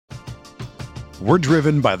We're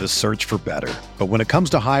driven by the search for better. But when it comes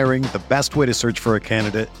to hiring, the best way to search for a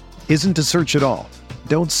candidate isn't to search at all.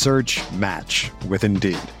 Don't search, match with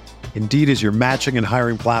Indeed. Indeed is your matching and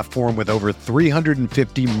hiring platform with over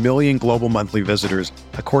 350 million global monthly visitors,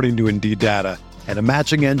 according to Indeed data, and a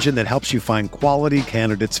matching engine that helps you find quality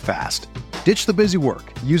candidates fast. Ditch the busy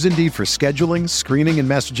work. Use Indeed for scheduling, screening, and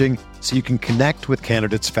messaging so you can connect with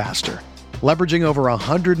candidates faster. Leveraging over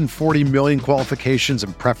 140 million qualifications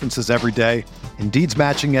and preferences every day, Indeed's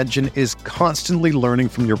matching engine is constantly learning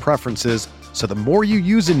from your preferences, so the more you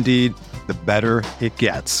use Indeed, the better it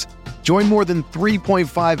gets. Join more than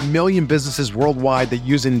 3.5 million businesses worldwide that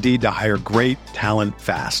use Indeed to hire great talent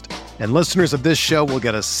fast. And listeners of this show will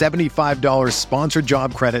get a $75 sponsored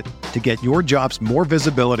job credit to get your jobs more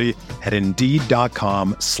visibility at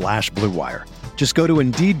Indeed.com/Blue Wire. Just go to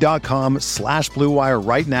Indeed.com/Blue Wire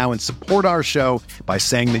right now and support our show by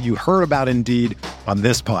saying that you heard about Indeed on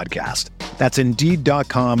this podcast. That's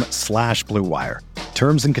Indeed.com/Blue Wire.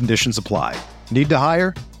 Terms and conditions apply. Need to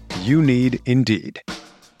hire? You need Indeed.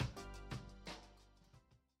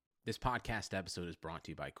 This podcast episode is brought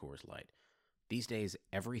to you by Coors Light. These days,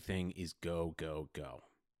 everything is go, go, go.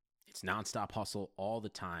 It's nonstop hustle all the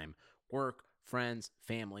time. Work, friends,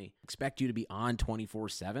 family, expect you to be on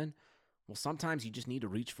 24/7. Well, sometimes you just need to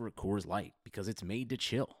reach for a Coors Light because it's made to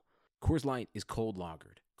chill. Coors Light is cold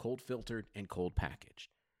lagered, cold filtered, and cold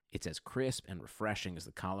packaged. It's as crisp and refreshing as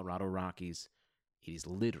the Colorado Rockies. It is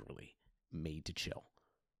literally made to chill.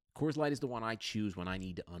 Coors Light is the one I choose when I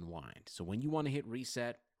need to unwind. So when you want to hit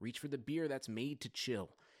reset, reach for the beer that's made to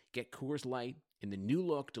chill. Get Coors Light in the new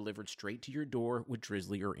look delivered straight to your door with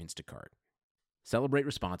Drizzly or Instacart. Celebrate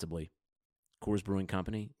responsibly. Coors Brewing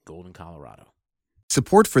Company, Golden, Colorado.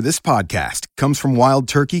 Support for this podcast comes from Wild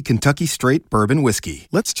Turkey Kentucky Straight Bourbon Whiskey.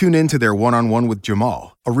 Let's tune in to their one-on-one with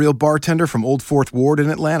Jamal, a real bartender from Old Fourth Ward in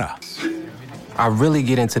Atlanta. I really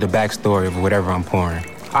get into the backstory of whatever I'm pouring,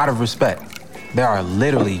 out of respect. There are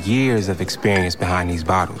literally years of experience behind these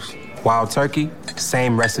bottles. Wild Turkey,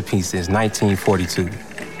 same recipe since 1942.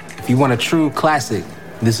 If you want a true classic,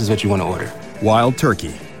 this is what you want to order. Wild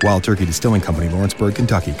Turkey. Wild Turkey Distilling Company, Lawrenceburg,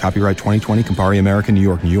 Kentucky. Copyright 2020, Campari American, New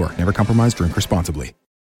York, New York. Never compromise, drink responsibly.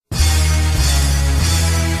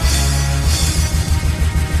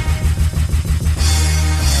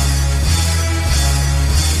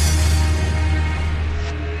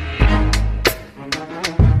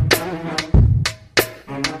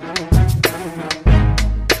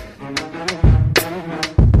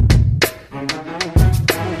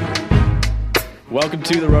 Welcome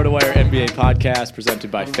to the RotoWire NBA podcast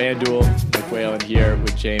presented by FanDuel. Nick Whalen here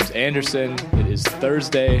with James Anderson. It is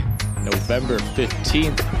Thursday, November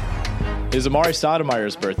 15th. It is Amari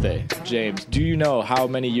Stoudemire's birthday. James, do you know how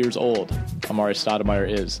many years old Amari Stoudemire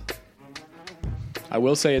is? I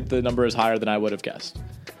will say the number is higher than I would have guessed.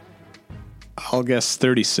 I'll guess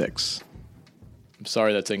 36. I'm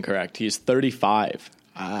sorry, that's incorrect. He is 35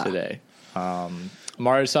 today.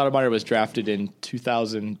 Amari Stoudemire was drafted in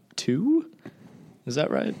 2002. Is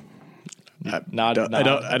that right? I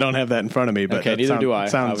don't have that in front of me, but okay, neither do I.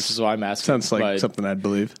 Which is why I'm asking. Sounds like something I'd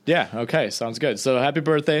believe. Yeah. Okay. Sounds good. So happy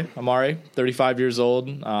birthday, Amari. 35 years old.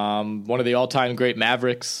 One of the all-time great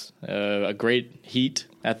Mavericks. A great Heat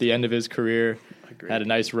at the end of his career. Agreed. Had a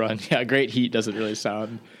nice run. Yeah. Great Heat doesn't really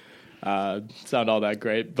sound all that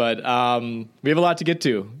great, but we have a lot to get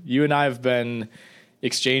to. You and I have been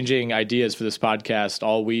exchanging ideas for this podcast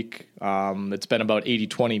all week. It's been about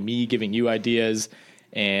 80-20, me giving you ideas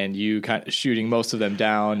and you kind of shooting most of them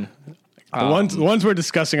down. The ones we're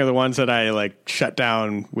discussing are the ones that I shut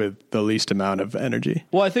down with the least amount of energy.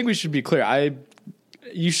 Well, I think we should be clear.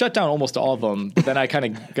 You shut down almost all of them, but then I kind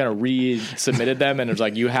of resubmitted them and it was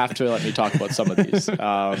like, you have to let me talk about some of these.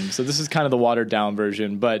 So this is kind of the watered down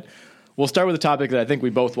version, but we'll start with a topic that I think we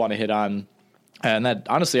both want to hit on. And that,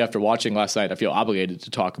 honestly, after watching last night, I feel obligated to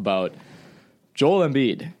talk about Joel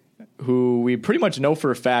Embiid, who we pretty much know for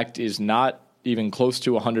a fact is not even close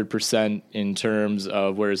to 100% in terms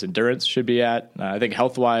of where his endurance should be at. I think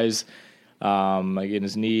health-wise, in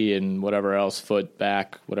his knee and whatever else, foot,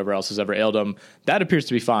 back, whatever else has ever ailed him, that appears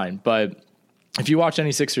to be fine. But if you watch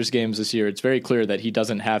any Sixers games this year, it's very clear that he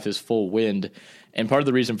doesn't have his full wind. And part of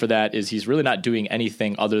the reason for that is he's really not doing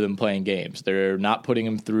anything other than playing games. They're not putting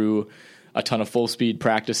him through a ton of full speed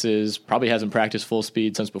practices, probably hasn't practiced full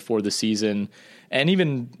speed since before the season. And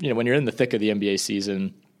even, when you're in the thick of the NBA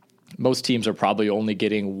season, most teams are probably only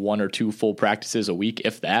getting 1 or 2 full practices a week,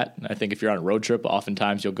 if that. I think if you're on a road trip,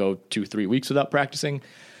 oftentimes you'll go 2-3 weeks without practicing.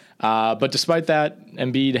 But despite that,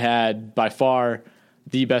 Embiid had by far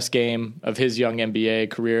the best game of his young NBA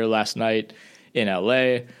career last night in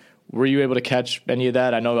LA, Were you able to catch any of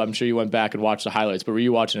that? I'm sure you went back and watched the highlights, but were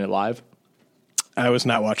you watching it live? I was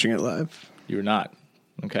not watching it live. You were not.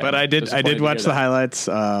 Okay. But I did watch the highlights.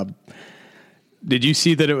 Did you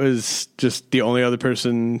see that it was just the only other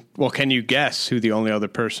person? Well, can you guess who the only other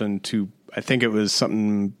person I think it was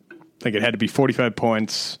something like it had to be 45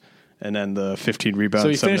 points and then the 15 rebounds. So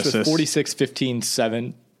he 7 finished assists. with 46, 15,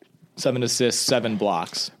 7 assists, 7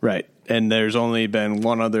 blocks. Right. And there's only been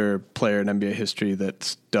one other player in NBA history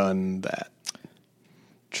that's done that.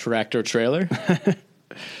 Tractor trailer?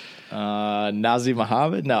 Nazi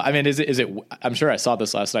Muhammad? No, I mean, is it? I'm sure I saw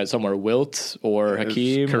this last night somewhere. Wilt or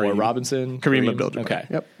Hakeem or Robinson? Kareem Abdul-Jabbar. Okay.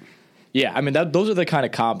 Yep. Yeah, I mean, those are the kind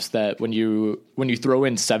of comps that when you throw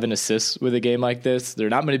in 7 assists with a game like this, there are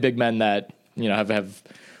not many big men that have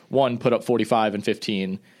one put up 45 and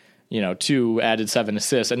 15, 2 added 7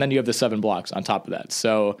 assists, and then you have the 7 blocks on top of that.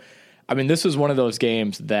 So, I mean, this was one of those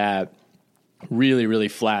games that really, really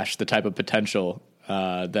flashed the type of potential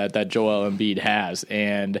that Joel Embiid has.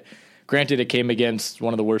 And granted, it came against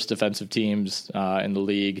one of the worst defensive teams in the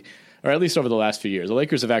league, or at least over the last few years. The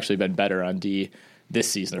Lakers have actually been better on D this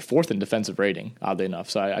season. They're 4th in defensive rating, oddly enough.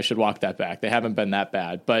 So I should walk that back. They haven't been that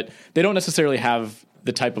bad, but they don't necessarily have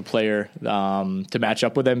the type of player to match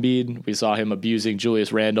up with Embiid. We saw him abusing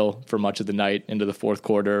Julius Randle for much of the night into the fourth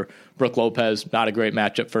quarter. Brook Lopez, not a great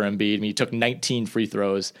matchup for Embiid. I mean, he took 19 free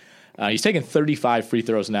throws. He's taken 35 free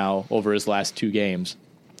throws now over his last 2 games,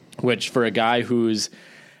 which for a guy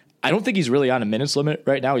I don't think he's really on a minutes limit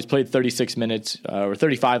right now. He's played 36 minutes or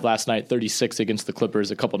 35 last night, 36 against the Clippers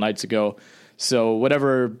a couple nights ago. So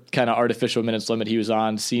whatever kind of artificial minutes limit he was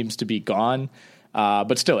on seems to be gone.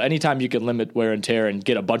 But still, anytime you can limit wear and tear and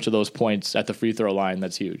get a bunch of those points at the free throw line,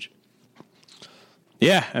 that's huge.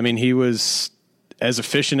 Yeah, I mean, he was as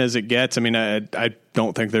efficient as it gets. I mean, I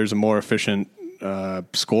don't think there's a more efficient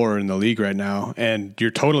scorer in the league right now. And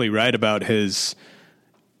you're totally right about his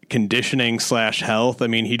conditioning / health. I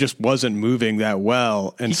mean, he just wasn't moving that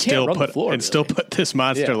well and still put this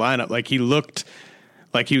monster lineup. Like, he looked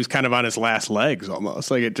like he was kind of on his last legs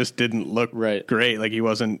almost. Like, it just didn't look great. Like,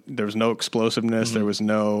 there was no explosiveness. Mm-hmm. There was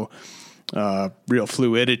no real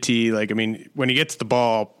fluidity. Like, I mean, when he gets the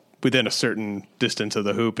ball within a certain distance of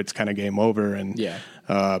the hoop, it's kind of game over. And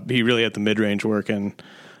he really had the mid-range working.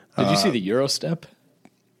 Did you see the Euro step?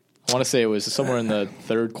 I want to say it was somewhere in the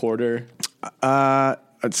third quarter.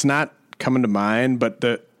 It's not coming to mind,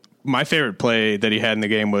 but my favorite play that he had in the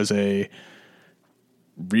game was a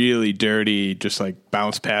really dirty, just like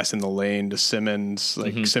bounce pass in the lane to Simmons.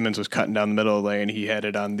 Like Simmons was cutting down the middle of the lane. He had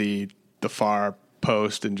it on the far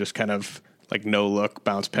post and just kind of like no look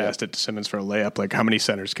bounce past it to Simmons for a layup. Like, how many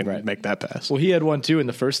centers can make that pass? Well, he had one too in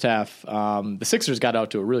the first half. The Sixers got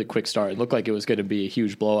out to a really quick start. It looked like it was going to be a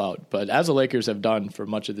huge blowout, but as the Lakers have done for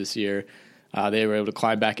much of this year, they were able to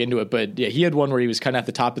climb back into it. But yeah, he had one where he was kind of at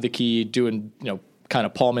the top of the key doing, kind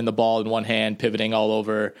of palming the ball in one hand, pivoting all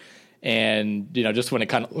over. And, just when it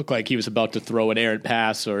kind of looked like he was about to throw an errant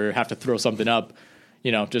pass or have to throw something up,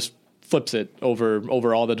 just flips it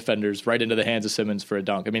over all the defenders right into the hands of Simmons for a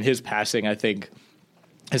dunk. I mean, his passing, I think,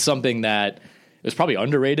 is something that is probably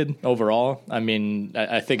underrated overall. I mean,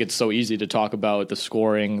 I think it's so easy to talk about the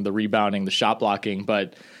scoring, the rebounding, the shot blocking,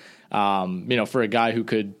 but, for a guy who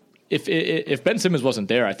could, if Ben Simmons wasn't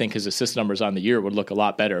there, I think his assist numbers on the year would look a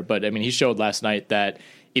lot better. But, I mean, he showed last night that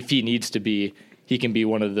if he needs to be, he can be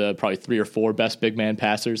one of the probably 3 or 4 best big man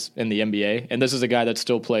passers in the NBA. And this is a guy that's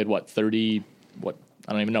still played,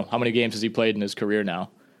 I don't even know. How many games has he played in his career now?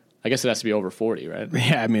 I guess it has to be over 40, right?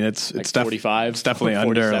 Yeah, I mean, it's 45. It's definitely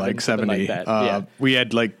under like 70. Like we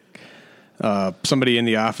had somebody in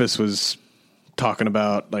the office was talking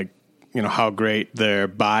about how great their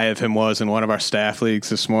buy of him was in one of our staff leagues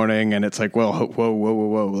this morning. And it's like, well,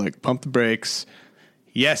 whoa. Like, pump the brakes.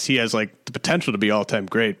 Yes, he has like the potential to be all-time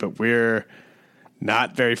great, but we're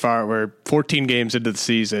not very far. We're 14 games into the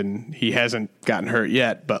season. He hasn't gotten hurt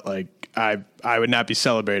yet, but like I would not be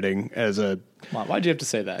celebrating as a. Why'd you have to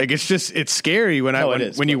say that? Like, it's scary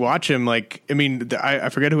when you watch him. Like, I mean, I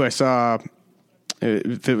forget who I saw,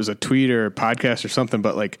 if it was a tweet or a podcast or something,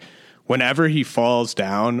 but like whenever he falls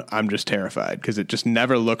down, I'm just terrified because it just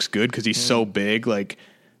never looks good because he's so big. Like,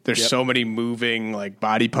 there's so many moving like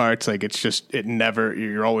body parts. Like,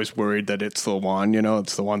 you're always worried that it's the one,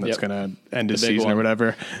 it's the one that's going to end his season or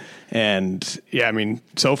whatever. And yeah, I mean,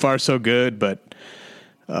 so far so good, but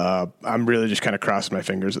I'm really just kind of crossing my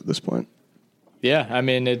fingers at this point. Yeah, I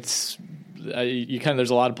mean, it's there's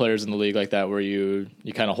a lot of players in the league like that where you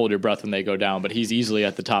kind of hold your breath when they go down, but he's easily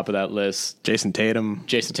at the top of that list. Jason Tatum,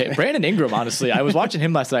 Brandon Ingram. Honestly, I was watching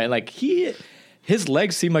him last night, and like his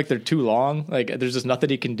legs seem like they're too long. Like, there's just nothing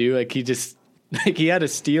he can do. Like, Like, he had a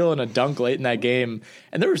steal and a dunk late in that game,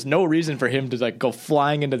 and there was no reason for him to like go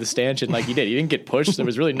flying into the stanchion like he did. He didn't get pushed. There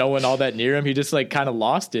was really no one all that near him. He just like kind of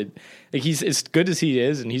lost it. Like, he's as good as he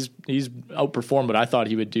is, and he's outperformed what I thought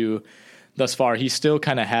he would do thus far. He still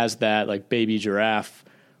kind of has that like baby giraffe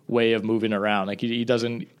way of moving around. Like, he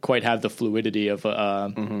doesn't quite have the fluidity of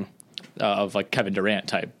like Kevin Durant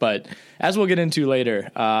type. But as we'll get into later,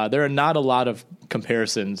 there are not a lot of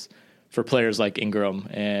comparisons for players like Ingram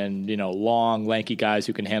and, long, lanky guys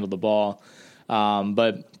who can handle the ball.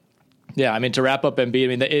 But yeah, I mean, to wrap up Embiid, I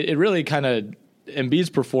mean, it really kind of, Embiid's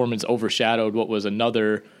performance overshadowed what was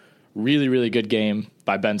another really, really good game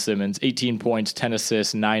by Ben Simmons. 18 points, 10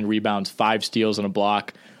 assists, 9 rebounds, 5 steals and a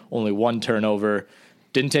block, only 1 turnover.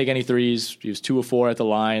 Didn't take any threes. He was 2 of 4 at the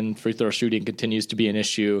line. Free throw shooting continues to be an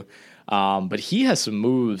issue. But he has some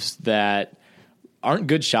moves that aren't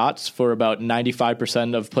good shots for about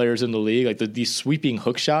 95% of players in the league. Like these sweeping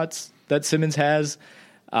hook shots that Simmons has,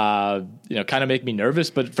 kind of make me nervous.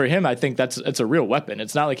 But for him, I think it's a real weapon.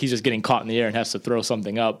 It's not like he's just getting caught in the air and has to throw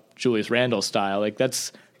something up Julius Randle style. Like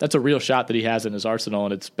that's a real shot that he has in his arsenal,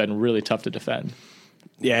 and it's been really tough to defend.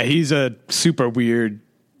 Yeah, he's a super weird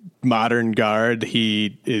modern guard.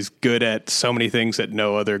 He is good at so many things that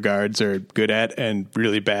no other guards are good at, and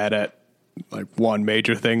really bad at like one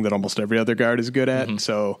major thing that almost every other guard is good at. Mm-hmm.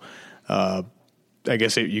 So I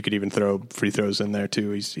guess you could even throw free throws in there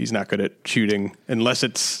too. He's not good at shooting unless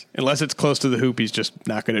it's close to the hoop. He's just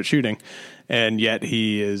not good at shooting, and yet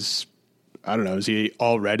he is. I don't know. Is he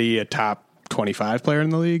already a top 25 player in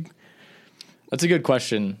the league? That's a good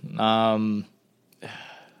question.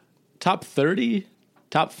 Top 30.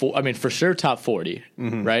 Top 4, I mean, for sure, top 40,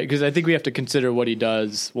 mm-hmm. right? Because I think we have to consider what he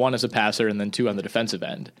does, 1 as a passer and then 2 on the defensive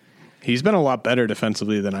end. He's been a lot better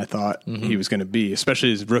defensively than I thought mm-hmm. he was going to be, especially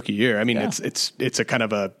his rookie year. I mean, it's a kind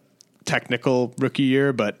of a technical rookie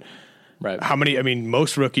year, but right. How many? I mean,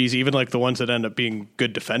 most rookies, even like the ones that end up being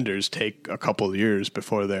good defenders, take a couple of years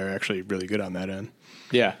before they're actually really good on that end.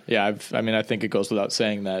 Yeah. I think it goes without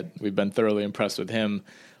saying that we've been thoroughly impressed with him.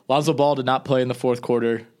 Lonzo Ball did not play in the fourth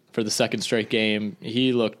quarter for the second straight game.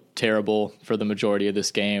 He looked terrible for the majority of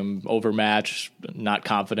this game. Overmatched, not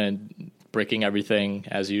confident, breaking everything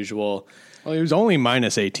as usual. Well, he was only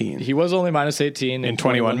minus 18. He was only minus 18 in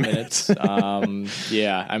 21 minutes.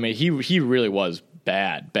 Yeah, I mean, he really was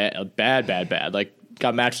bad. Like,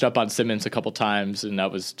 got matched up on Simmons a couple times, and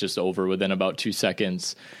that was just over within about 2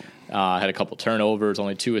 seconds. Had a couple turnovers,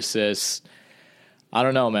 only 2 assists. I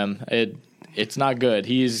don't know, man. It's not good.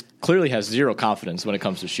 He's clearly has zero confidence when it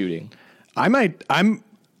comes to shooting.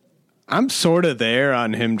 I'm sort of there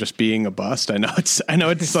on him just being a bust. I know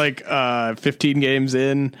it's like 15 games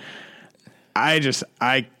in.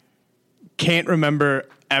 I can't remember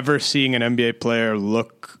ever seeing an NBA player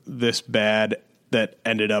look this bad that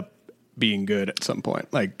ended up being good at some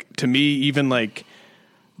point. Like, to me, even like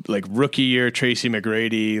rookie year Tracy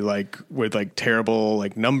McGrady, like with like terrible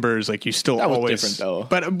like numbers, like you still that was always different though.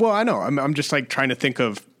 But well, I know I'm just like trying to think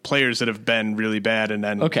of players that have been really bad and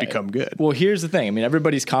then become good. Well, here's the thing. I mean,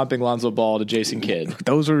 everybody's comping Lonzo Ball to Jason Kidd.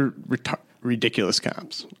 Those are ridiculous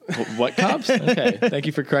comps. What comps? Okay, thank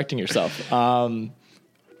you for correcting yourself.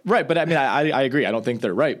 Right, but I mean, I agree. I don't think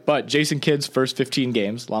they're right. But Jason Kidd's first 15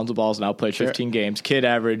 games, Lonzo Ball's now played 15 games. Kidd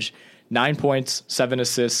averaged 9 points, 7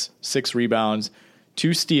 assists, 6 rebounds,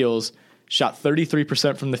 2 steals, shot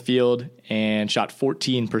 33% from the field, and shot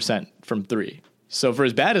 14% from 3. So for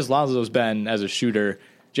as bad as Lonzo's been as a shooter,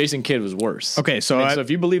 Jason Kidd was worse. Okay, so so if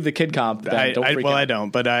you believe the Kidd comp, then don't freak out. I don't,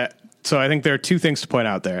 but I think there are 2 things to point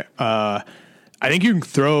out there. I think you can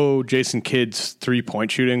throw Jason Kidd's 3-point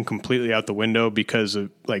shooting completely out the window because of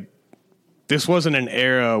like this wasn't an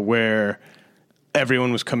era where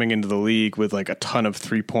everyone was coming into the league with like a ton of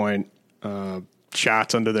 3-point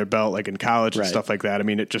shots under their belt, like in college and stuff like that. I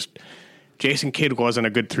mean, Jason Kidd wasn't a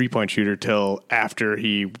good 3-point shooter till after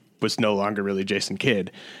he was no longer really Jason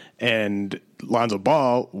Kidd. And Lonzo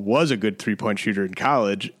Ball was a good 3-point shooter in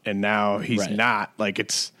college, and now he's not. Like,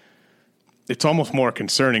 it's almost more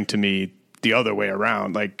concerning to me the other way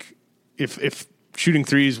around. Like, if shooting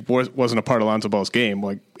threes wasn't a part of Lonzo Ball's game,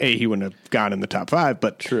 like, A, he wouldn't have gone in the top 5,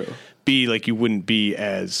 but true. B, like, you wouldn't be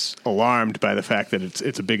as alarmed by the fact that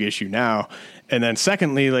it's a big issue now. And then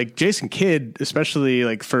secondly, like, Jason Kidd, especially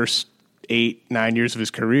like first 8-9 years of his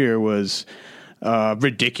career, was a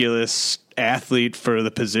ridiculous athlete for the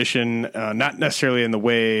position, not necessarily in the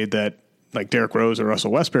way that like Derrick Rose or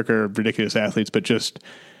Russell Westbrook are ridiculous athletes, but just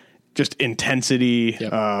intensity,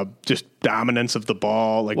 just dominance of the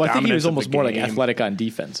ball. Like, well, I think he was almost more like athletic on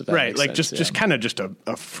defense. If that right. Makes like sense, just kind of just a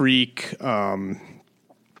freak,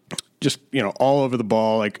 just, all over the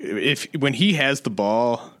ball. Like when he has the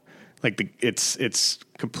ball, Like it's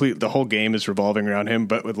complete. The whole game is revolving around him.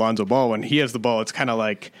 But with Lonzo Ball, when he has the ball, it's kind of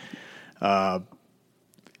like,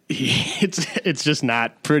 it's just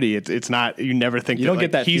not pretty. It's not. You never think you don't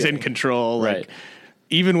get that he's feeling. in control. Right. Like,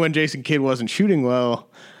 even when Jason Kidd wasn't shooting well,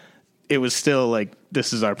 it was still like,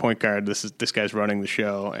 this is our point guard. This guy's running the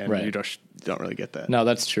show, and Right. you don't really get that. No,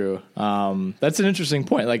 that's true. That's an interesting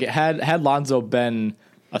point. Like, had Lonzo been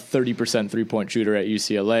a 30% 3-point shooter at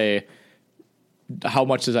UCLA, how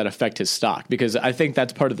much does that affect his stock? Because I think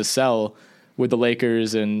that's part of the sell with the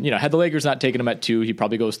Lakers. And, had the Lakers not taken him at 2, he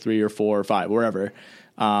probably goes 3 or 4 or 5, wherever.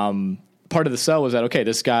 Part of the sell was that, okay,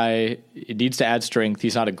 this guy needs to add strength.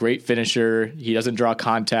 He's not a great finisher. He doesn't draw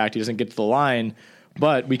contact. He doesn't get to the line.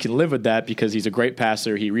 But we can live with that because he's a great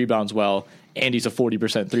passer. He rebounds well, and he's a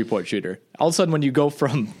 40% 3-point shooter. All of a sudden, when you go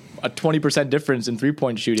from a 20% difference in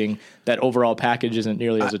 3-point shooting, that overall package isn't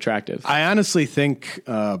nearly as attractive. I honestly think,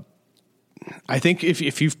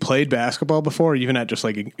 if you've played basketball before, even at just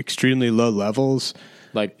like extremely low levels,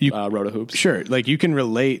 like Roto Hoops. Sure, like you can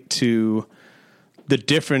relate to the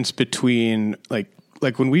difference between like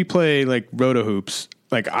when we play like Roto Hoops.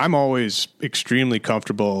 Like, I'm always extremely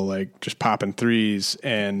comfortable, like, just popping threes,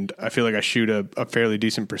 and I feel like I shoot a fairly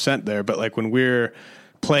decent percent there. But, like, when we're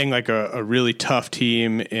playing, like, a really tough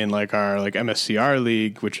team in, like, our, like, MSCR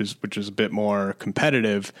league, which is a bit more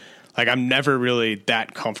competitive, like, I'm never really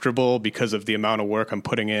that comfortable because of the amount of work I'm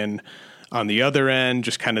putting in on the other end,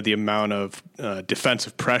 just kind of the amount of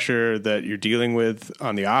defensive pressure that you're dealing with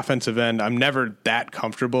on the offensive end. I'm never that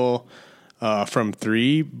comfortable from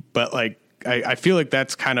three, but, like, I feel like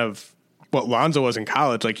that's kind of what Lonzo was in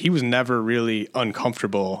college. Like, he was never really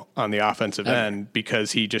uncomfortable on the offensive end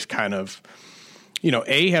because he just kind of,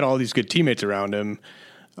 had all these good teammates around him.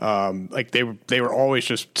 Like they were always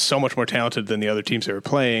just so much more talented than the other teams they were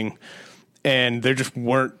playing. And there just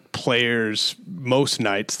weren't players most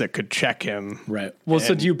nights that could check him. Right. Well,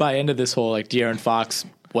 so do you buy into this whole, like, De'Aaron Fox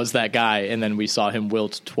was that guy, and then we saw him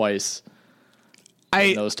wilt twice?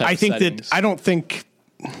 I don't think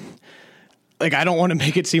I don't want to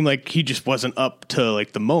make it seem like he just wasn't up to,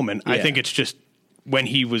 like, the moment. Yeah. I think it's just when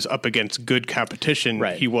he was up against good competition,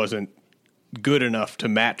 right, he wasn't good enough to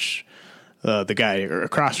match the guy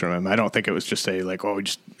across from him. I don't think it was just he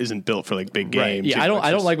just isn't built for, like, big games. Right. Yeah,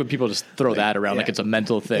 I don't like when people just throw that around like it's a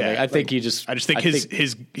mental thing. Yeah, I think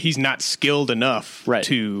he's not skilled enough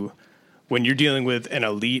to, when you're dealing with an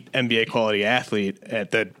elite NBA quality athlete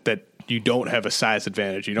that you don't have a size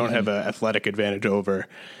advantage, you don't have an athletic advantage over.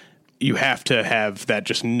 You have to have that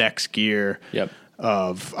just next gear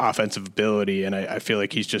of offensive ability, and I feel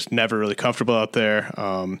like he's just never really comfortable out there.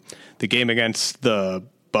 The game against the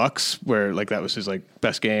Bucks, where, like, that was his, like,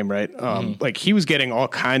 best game, right? Like, he was getting all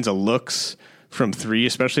kinds of looks from three,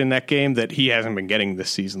 especially in that game, that he hasn't been getting this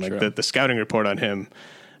season. Like, the scouting report on him,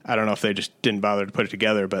 I don't know if they just didn't bother to put it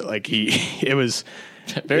together, but, like, it was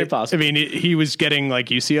very possible. I mean, he was getting, like,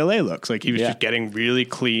 UCLA looks. Like, he was just getting really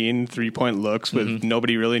clean 3-point looks with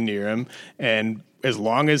nobody really near him. And as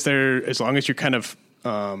long as you're kind of,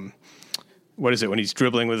 what is it, when he's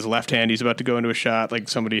dribbling with his left hand, he's about to go into a shot, like,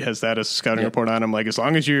 somebody has that as a scouting report on him. Like, as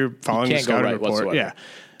long as you're following the scouting report,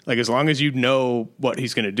 like, as long as you know what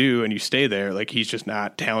he's going to do and you stay there, like, he's just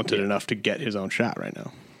not talented enough to get his own shot right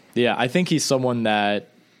now. Yeah, I think he's someone that,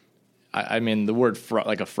 I mean, the word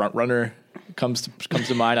a front runner comes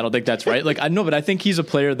to mind. I don't think that's right. Like, I know, but I think he's a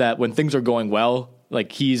player that when things are going well,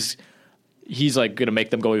 like, he's like going to make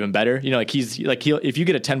them go even better. Like, if you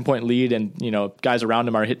get a 10-point lead and, guys around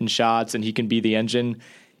him are hitting shots and he can be the engine,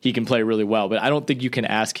 he can play really well. But I don't think you can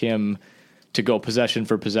ask him to go possession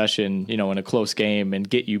for possession, in a close game and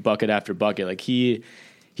get you bucket after bucket. Like, he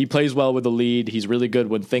plays well with the lead. He's really good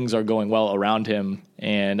when things are going well around him.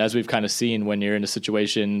 And as we've kind of seen, when you're in a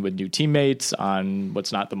situation with new teammates on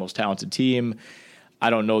what's not the most talented team, I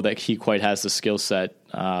don't know that he quite has the skill set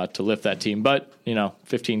to lift that team. But,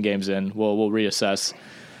 15 games in, we'll reassess.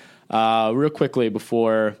 Real quickly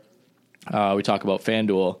before we talk about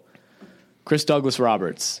FanDuel, Chris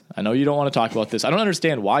Douglas-Roberts. I know you don't want to talk about this. I don't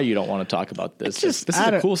understand why you don't want to talk about this. This is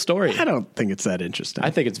a cool story. I don't think it's that interesting. I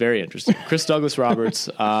think it's very interesting. Chris Douglas-Roberts,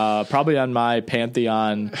 probably on my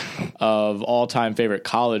pantheon of all-time favorite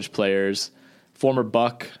college players, former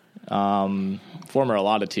Buck, former a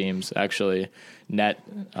lot of teams, actually, Net,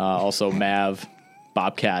 also Mav,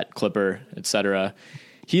 Bobcat, Clipper, etc.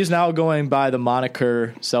 He is now going by the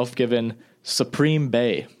moniker self-given Supreme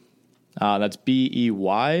Bay. That's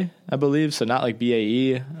B-E-Y, I believe, so not like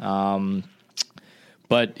B-A-E.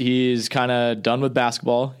 But he's kind of done with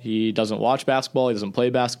basketball. He doesn't watch basketball. He doesn't play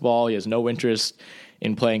basketball. He has no interest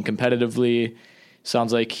in playing competitively.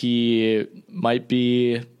 Sounds like he might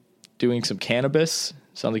be doing some cannabis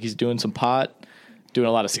Sounds like he's doing some pot, doing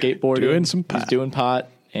a lot of skateboarding. Doing some pot. He's doing pot,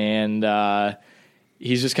 and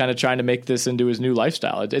he's just kind of trying to make this into his new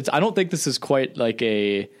lifestyle. I don't think this is quite like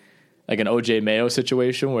an OJ Mayo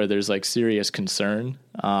situation where there's like serious concern.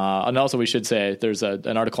 And also we should say there's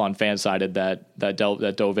an article on Fansided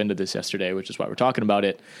that dove into this yesterday, which is why we're talking about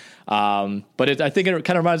it. But I think it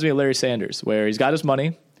kind of reminds me of Larry Sanders, where he's got his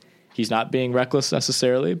money. He's not being reckless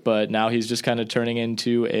necessarily, but now he's just kind of turning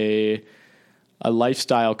into a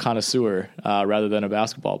lifestyle connoisseur rather than a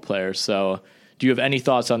basketball player. So do you have any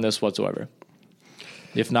thoughts on this whatsoever?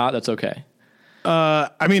 If not, that's okay.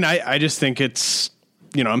 I mean, I just think it's,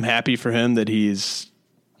 I'm happy for him that he's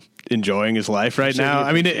enjoying his life right now.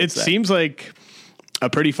 I mean, it seems like a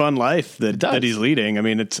pretty fun life that he's leading. I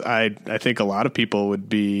mean, I think a lot of people would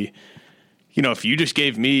be, if you just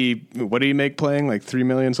gave me, what do you make playing? Like $3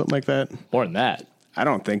 million, something like that? More than that. I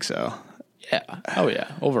don't think so. Yeah. Oh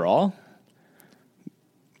yeah. Overall?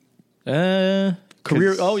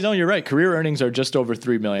 Career. Oh no, you're right. Career earnings are just over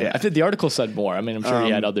 $3 million. Yeah. I think the article said more. I mean, I'm sure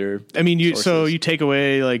he had other. I mean, you take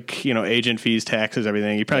away like agent fees, taxes,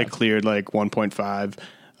 everything. You probably cleared like 1.5.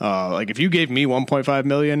 Like if you gave me 1.5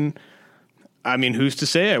 million, I mean, who's to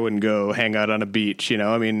say I wouldn't go hang out on a beach?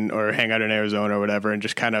 I mean, or hang out in Arizona or whatever, and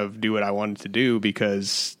just kind of do what I wanted to do.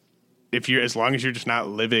 Because as long as you're just not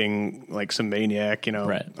living like some maniac,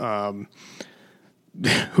 right.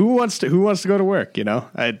 Who wants to go to work?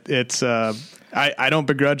 I don't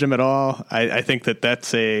begrudge him at all. I think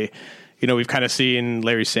that's we've kind of seen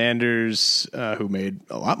Larry Sanders, who made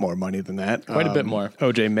a lot more money than that. Quite a bit more.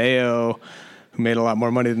 OJ Mayo, who made a lot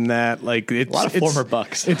more money than that. Like a lot of former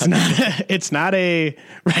Bucks. It's not a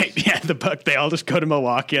right. Yeah, the Buck. They all just go to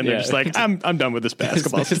Milwaukee and they're just like, I'm done with this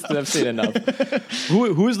basketball stuff. I've seen enough.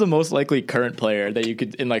 Who is the most likely current player that you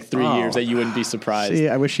could in like 3 years that you wouldn't be surprised? See,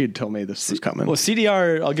 I wish you'd told me this was coming. Well,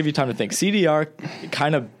 CDR, I'll give you time to think. CDR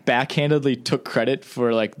kind of backhandedly took credit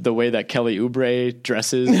for like the way that Kelly Oubre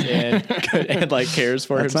dresses and like cares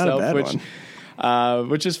for That's himself, not a bad one.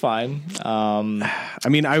 Which is fine. I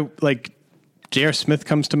mean, I like. J.R. Smith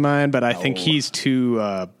comes to mind, but I think he's too.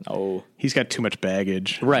 He's got too much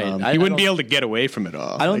baggage. Right, he wouldn't be able to get away from it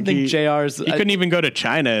all. I don't think JR's. He couldn't even go to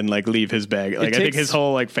China and like leave his bag. Like I think his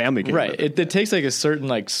whole like family. Right, it takes like a certain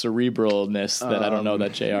like cerebralness that I don't know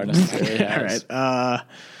that JR necessarily has. All right,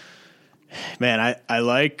 man, I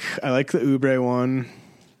like the Oubre one.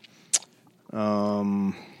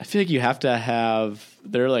 I feel like you have to have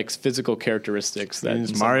there are like physical characteristics that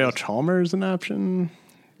is Mario Chalmers an option.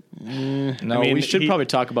 No, I mean, we should probably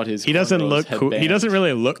talk about his. He doesn't look cool. He doesn't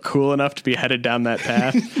really look cool enough to be headed down that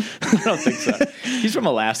path. I don't think so. He's from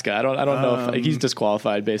Alaska. I don't know if he's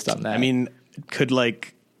disqualified based on that. I mean, could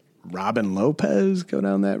like Robin Lopez go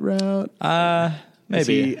down that route?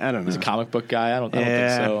 Maybe. I don't know. He's a comic book guy. I don't think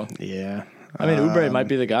so. Yeah. I mean, Oubre might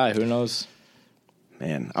be the guy. Who knows?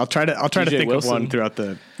 Man, I'll try to think Wilson. of one throughout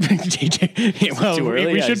the DJ. Well,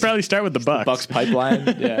 we should probably start with the Bucks. The Bucks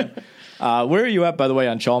pipeline. Yeah. Where are you at, by the way,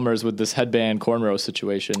 on Chalmers with this headband cornrow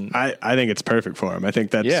situation? I think it's perfect for him. I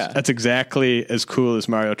think that's exactly as cool as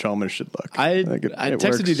Mario Chalmers should look. I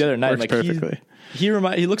texted you the other night. Like perfectly. He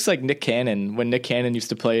looks like Nick Cannon when Nick Cannon used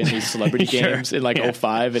to play in these celebrity games in like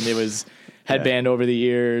 2005, and it was headband over the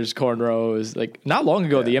ears, cornrows. Like not long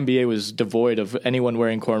ago, the NBA was devoid of anyone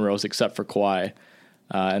wearing cornrows except for Kawhi.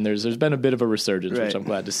 And there's been a bit of a resurgence, which I'm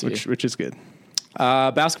glad to see. Which is good.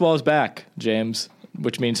 Basketball is back, James,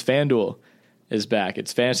 which means FanDuel is back.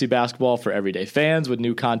 It's fantasy basketball for everyday fans with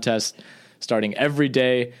new contests starting every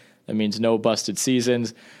day. That means no busted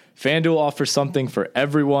seasons. FanDuel offers something for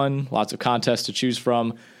everyone, lots of contests to choose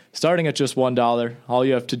from. Starting at just $1, all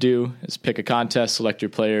you have to do is pick a contest, select your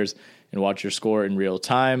players, and watch your score in real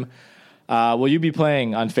time. Will you be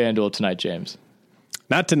playing on FanDuel tonight, James?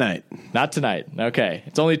 Not tonight. Not tonight. Okay.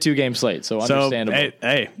 It's only 2-game slate, so understandable.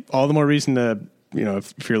 Hey, all the more reason to,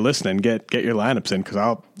 if you're listening, get your lineups in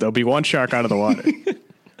because there'll be one shark out of the water.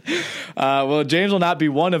 Well, James will not be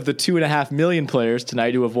one of the 2.5 million players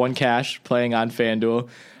tonight who have won cash playing on FanDuel.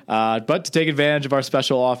 But to take advantage of our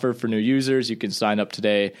special offer for new users, you can sign up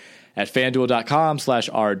today at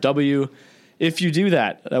FanDuel.com/RW. If you do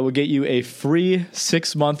that will get you a free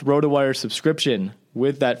 6-month RotoWire subscription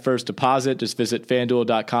with that first deposit. Just visit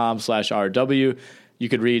FanDuel.com/RW. You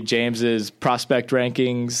could read James's prospect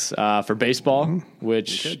rankings for baseball,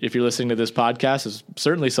 which, if you're listening to this podcast, is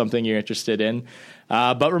certainly something you're interested in.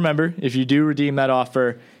 But remember, if you do redeem that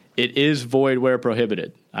offer, it is void where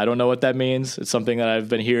prohibited. I don't know what that means. It's something that I've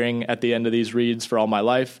been hearing at the end of these reads for all my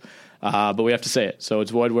life, but we have to say it. So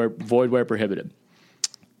it's void where prohibited.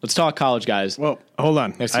 Let's talk college, guys. Well, hold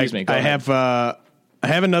on. Excuse me. I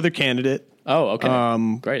have another candidate. Oh,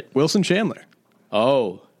 okay. Great. Wilson Chandler.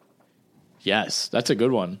 Oh, yes, that's a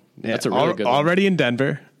good one. Yeah, That's a really good one. Already in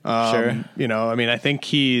Denver. Sure. You know, I mean, I think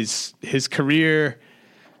his career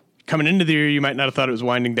coming into the year, you might not have thought it was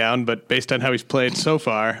winding down, but based on how he's played so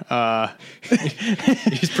far,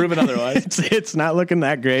 he's proven otherwise. It's not looking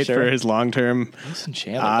that great for his long-term Wilson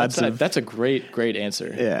Chandler. odds. That's a great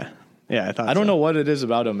answer. Yeah. Yeah, I don't know what it is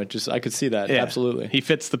about him. I could see that. Yeah. Absolutely. He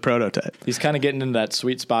fits the prototype. He's kind of getting into that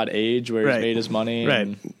sweet spot age where he's made his money. Right.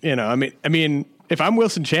 And, you know, I mean, if I'm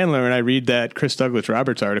Wilson Chandler and I read that Chris Douglas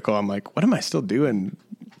Roberts article, I'm like, what am I still doing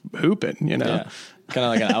hooping, you know? yeah. Kind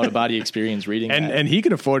of like an out-of-body experience reading that. And he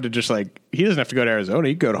can afford to just he doesn't have to go to Arizona.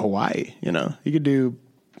 He could go to Hawaii, you know? He could go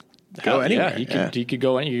anywhere. Yeah, he could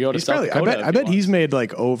go anywhere. You go to He's South Dakota. I bet he's made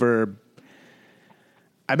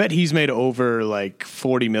over like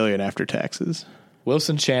 $40 million after taxes.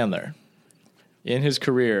 Wilson Chandler, in his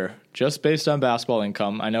career, just based on basketball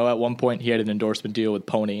income, I know at one point he had an endorsement deal with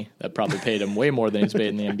Pony that probably paid him way more than he's made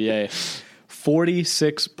in the NBA.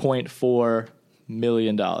 $46.4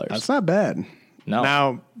 million. That's not bad. No.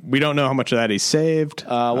 Now, we don't know how much of that he saved.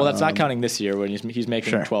 Well, that's not counting this year when he's making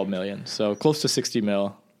Sure. $12 million. So close to $60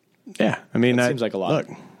 million. Yeah, I mean, That seems like a lot.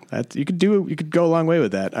 Look, you could go a long way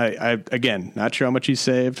with that. I again, not sure how much he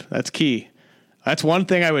saved. That's key. That's one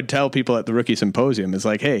thing I would tell people at the Rookie Symposium is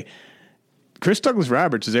like, hey, Chris Douglas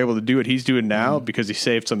Roberts is able to do what he's doing now because he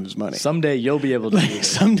saved some of his money. Someday you'll be able to do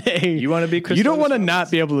this. Someday You want to be Chris You don't Douglas want to Roberts?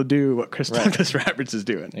 not be able to do what Chris Douglas Roberts is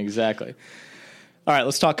doing. Exactly. All right,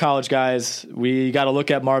 let's talk college, guys. We got to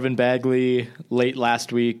look at Marvin Bagley late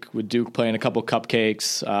last week with Duke playing a couple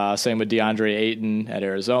cupcakes. Same with DeAndre Ayton at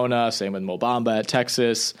Arizona. Same with Mo Bamba at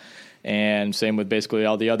Texas. And same with basically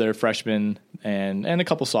all the other freshmen and a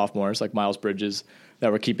couple sophomores like Miles Bridges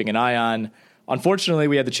that we're keeping an eye on. Unfortunately,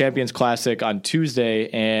 we had the Champions Classic on Tuesday,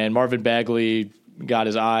 and Marvin Bagley got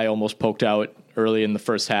his eye almost poked out early in the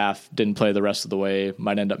first half, didn't play the rest of the way,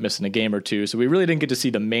 might end up missing a game or two. So we really didn't get to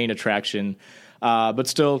see the main attraction, but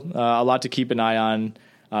still a lot to keep an eye on,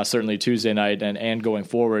 certainly Tuesday night and going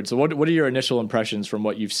forward. So what are your initial impressions from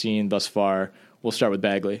what you've seen thus far? We'll start with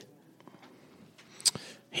Bagley.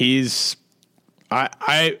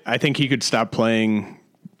 I think he could stop playing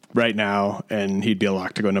right now, and he'd be a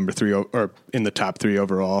lock to go number 3 or in the top 3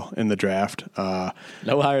 overall in the draft. No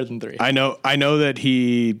higher than 3. I know that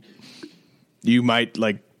you might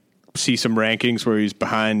see some rankings where he's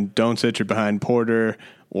behind Doncic or behind Porter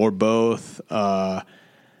or both. I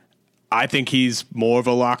think he's more of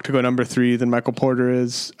a lock to go number 3 than Michael Porter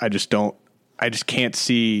is. I just can't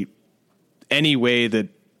see any way that,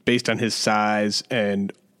 based on his size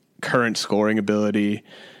and current scoring ability,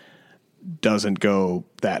 doesn't go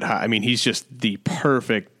that high. I mean, he's just the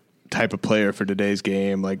perfect type of player for today's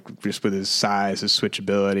game, just with his size, his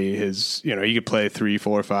switchability, he could play 3,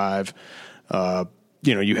 4, 5.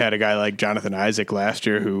 You had a guy like Jonathan Isaac last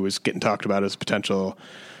year who was getting talked about as potential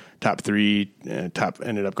top 3,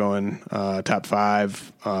 ended up going top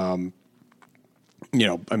 5.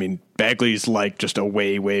 Bagley's just a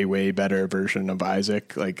way, way, way better version of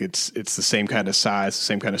Isaac. It's the same kind of size, the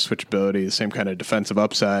same kind of switchability, the same kind of defensive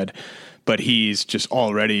upside, but he's just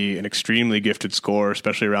already an extremely gifted scorer,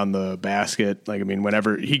 especially around the basket.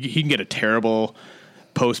 Whenever he can get a terrible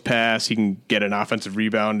post pass, he can get an offensive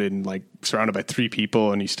rebound and surrounded by 3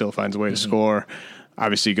 people, and he still finds a way to score.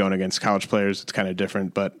 Obviously, going against college players, it's kind of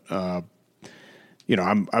different, but I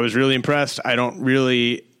was really impressed. I don't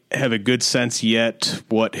really have a good sense yet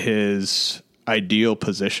what his ideal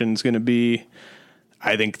position is going to be.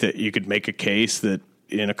 I think that you could make a case that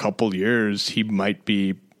in a couple years he might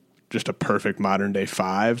be just a perfect modern day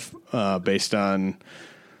 5 based on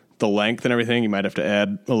the length and everything. You might have to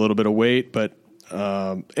add a little bit of weight, but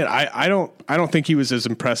I don't think he was as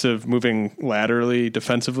impressive moving laterally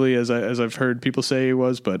defensively as I've heard people say he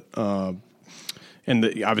was. But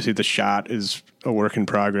obviously the shot is a work in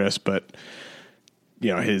progress, but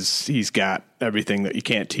he's got everything that you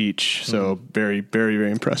can't teach. So very, very,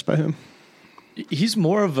 very impressed by him. He's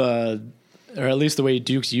more of or at least the way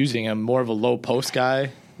Duke's using him, more of a low post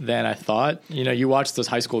guy than I thought. You watch those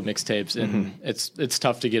high school mixtapes, and it's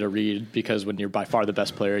tough to get a read because when you're by far the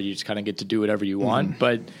best player, you just kind of get to do whatever you want.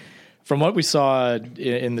 But from what we saw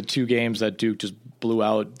in the 2 games that Duke just blew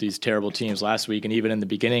out these terrible teams last week, and even in the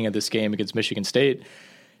beginning of this game against Michigan State,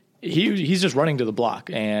 he's just running to the block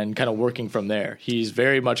and kind of working from there. He's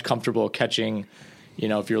very much comfortable catching,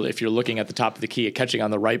 if you're looking at the top of the key, catching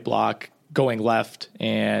on the right block, going left,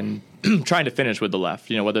 and trying to finish with the left,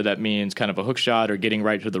 whether that means kind of a hook shot or getting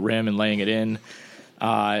right to the rim and laying it in.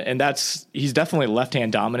 And he's definitely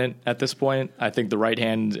left-hand dominant at this point. I think the right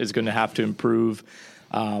hand is going to have to improve.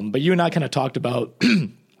 But you and I kind of talked about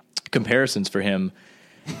comparisons for him.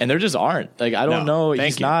 And there just aren't. Like, I don't know.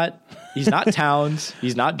 He's not Towns.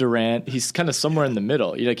 He's not Durant. He's kind of somewhere in the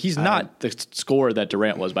middle. Like, he's not the scorer that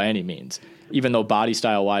Durant was by any means, even though body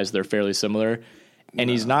style wise they're fairly similar. And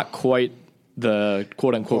he's not quite the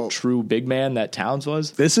quote unquote true big man that Towns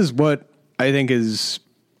was. This is what I think is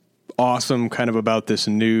awesome kind of about this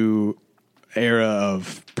new era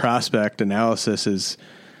of prospect analysis is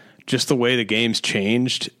just the way the game's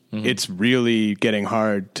changed. Mm-hmm. It's really getting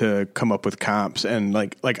hard to come up with comps. And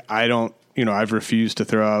like I don't, I've refused to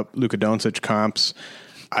throw out Luka Doncic comps.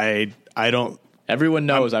 I don't. Everyone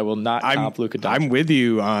knows I will not comp Luka Doncic. I'm with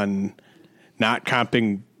you on not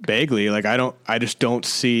comping Bagley. Like I just don't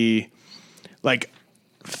see, like,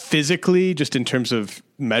 physically, just in terms of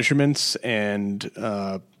measurements and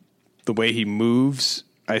the way he moves,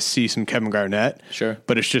 I see some Kevin Garnett. Sure.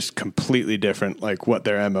 But it's just completely different, like, what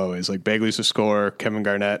their MO is. Like, Bagley's a scorer. Kevin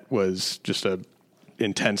Garnett was just a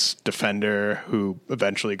intense defender who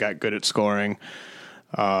eventually got good at scoring.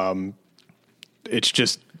 It's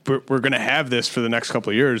just, we're going to have this for the next couple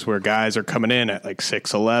of years where guys are coming in at like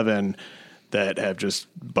 6'11", that have just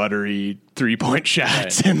buttery 3-point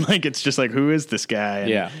shots. Right. And like, it's just like, who is this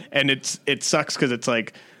guy? And it sucks because it's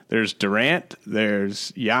like, there's Durant,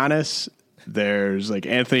 there's Giannis, there's like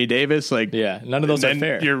Anthony Davis. Like, none of those are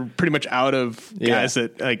fair. You're pretty much out of guys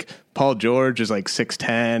that, like, Paul George is like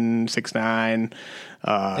 6'10", 6'9".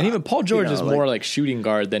 And even Paul George is more like shooting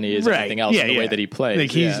guard than he is anything else in the way that he plays.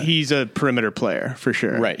 Like, he's a perimeter player for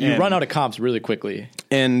sure. Right. You run out of comps really quickly.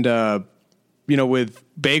 And, with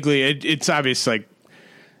Bagley, it's obvious, like,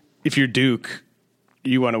 if you're Duke,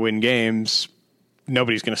 you want to win games,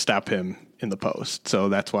 nobody's going to stop him in the post. So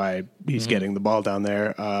that's why he's getting the ball down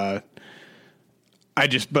there.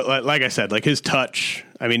 But like I said, like, his touch,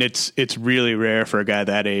 I mean, it's really rare for a guy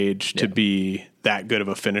that age to be that good of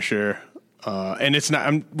a finisher. And it's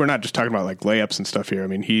not, we're not just talking about like layups and stuff here. I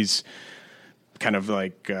mean, he's kind of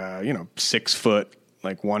like, 6 foot,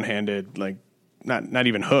 like one-handed, like not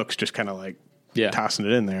even hooks, just kind of like tossing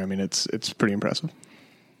it in there. I mean, it's pretty impressive.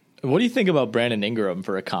 What do you think about Brandon Ingram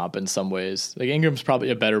for a comp in some ways? Like, Ingram's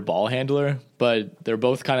probably a better ball handler, but they're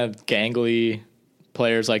both kind of gangly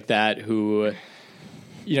players like that who,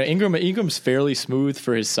 Ingram's fairly smooth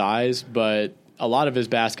for his size, but a lot of his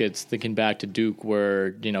baskets, thinking back to Duke,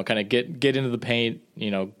 were, kind of get into the paint,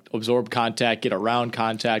 absorb contact, get around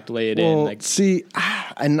contact, lay it in. Like, see,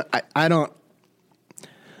 and I don't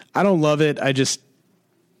love it.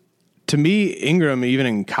 To me, Ingram, even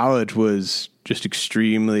in college, was just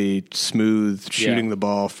extremely smooth shooting the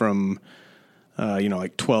ball from,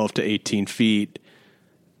 like 12 to 18 feet.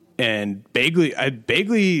 And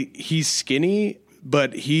Bagley, he's skinny,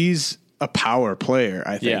 but he's a power player,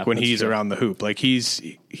 I think, when he's around the hoop. Like, he's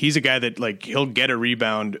a guy that, like, he'll get a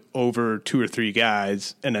rebound over 2 or 3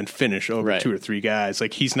 guys and then finish over 2 or 3 guys.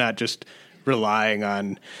 Like, he's not just relying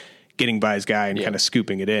on getting by his guy and kind of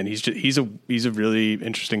scooping it in. He's a really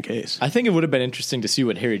interesting case. I think it would have been interesting to see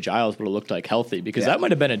what Harry Giles would have looked like healthy, because that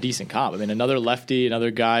might have been a decent comp. I mean, another lefty,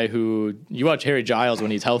 another guy who, you watch Harry Giles when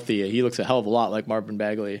he's healthy, he looks a hell of a lot like Marvin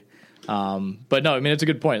Bagley. But no, I mean, it's a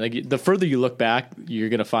good point. Like, the further you look back, you're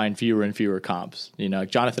going to find fewer and fewer comps.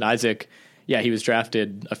 Jonathan Isaac, he was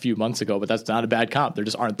drafted a few months ago, but that's not a bad comp. There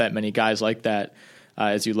just aren't that many guys like that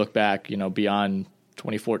as you look back, beyond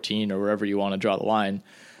 2014 or wherever you want to draw the line.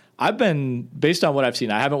 Based on what I've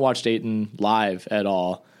seen, I haven't watched Ayton live at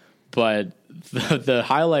all, but the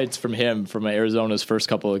highlights from him from Arizona's first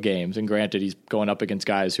couple of games, and granted, he's going up against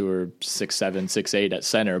guys who are 6'7", 6'8" at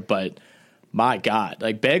center, but my God,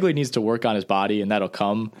 like, Bagley needs to work on his body, and that'll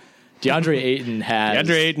come. DeAndre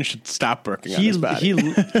Ayton should stop working on his body.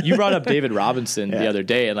 You brought up David Robinson the other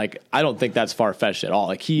day, and like, I don't think that's far fetched at all.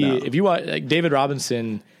 Like, if you want, like, David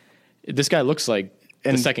Robinson, this guy looks like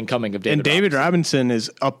the second coming of David. And David Robinson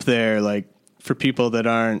is up there, like, for people that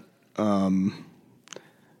aren't,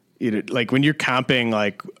 like, when you're comping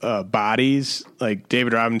like bodies, like,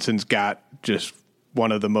 David Robinson's got just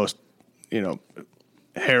one of the most,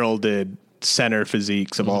 heralded center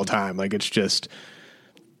physiques of all time. Like, it's just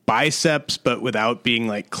biceps, but without being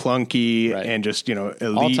like clunky and just, elite,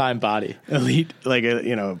 all-time body, elite, like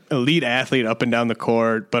elite athlete up and down the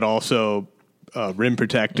court, but also rim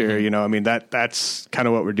protector. I mean, that's kind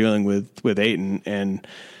of what we're dealing with Ayton. And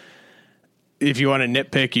if you want to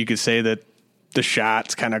nitpick, you could say that the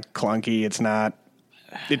shot's kind of clunky.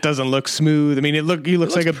 It doesn't look smooth. I mean, he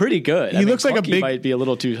looks like pretty good. He looks like a big, might be a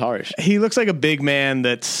little too harsh. He looks like a big man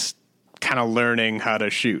that's kind of learning how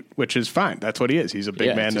to shoot, which is fine. That's what he is. He's a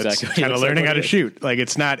big man that's kind of learning how to shoot. Like,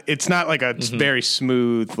 it's not like a very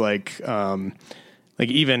smooth, like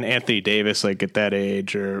even Anthony Davis, like, at that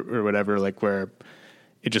age or whatever, like, where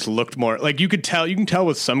it just looked more like you can tell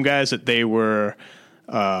with some guys that they were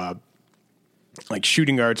like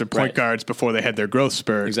shooting guards or point guards before they had their growth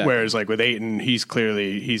spurt. Exactly. Whereas like with Ayton, he's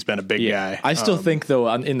been a big guy. I still think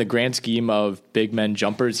though, in the grand scheme of big men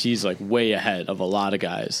jumpers, he's like way ahead of a lot of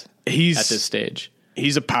guys at this stage.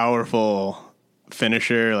 He's a powerful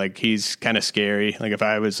finisher. Like he's kind of scary. Like if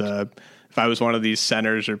I was one of these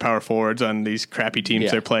centers or power forwards on these crappy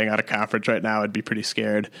teams they're playing out of conference right now, I'd be pretty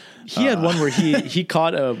scared. He had one where he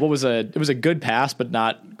caught it was a good pass, but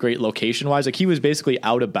not great location wise. Like he was basically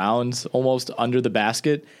out of bounds, almost under the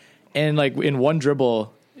basket, and like in one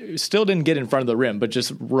dribble, still didn't get in front of the rim, but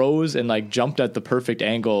just rose and like jumped at the perfect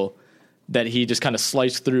angle that he just kind of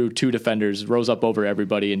sliced through two defenders, rose up over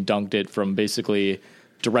everybody, and dunked it from basically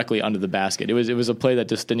directly under the basket. It was a play that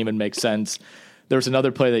just didn't even make sense. There was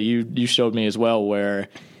another play that you showed me as well where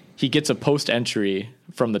he gets a post entry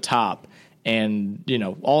from the top and,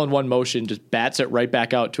 all in one motion just bats it right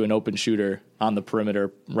back out to an open shooter on the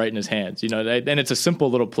perimeter right in his hands. And it's a simple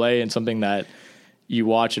little play and something that you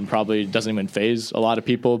watch and probably doesn't even faze a lot of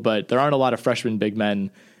people, but there aren't a lot of freshman big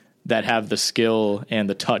men that have the skill and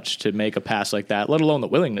the touch to make a pass like that, let alone the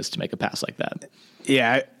willingness to make a pass like that.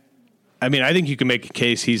 Yeah. I mean, I think you can make a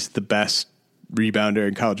case he's the best rebounder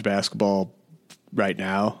in college basketball right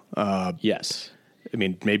now. Yes. I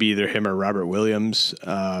mean, maybe either him or Robert Williams.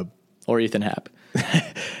 Or Ethan Happ.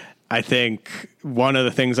 I think one of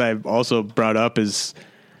the things I've also brought up is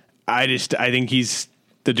I think he's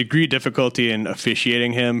the degree of difficulty in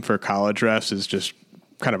officiating him for college refs is just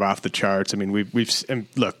kind of off the charts. I mean,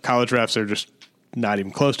 look, college refs are just not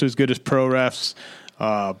even close to as good as pro refs.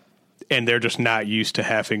 And they're just not used to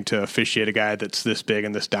having to officiate a guy that's this big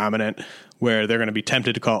and this dominant, where they're going to be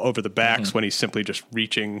tempted to call over the backs when he's simply just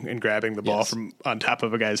reaching and grabbing the ball from on top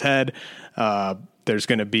of a guy's head. There's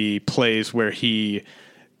going to be plays where he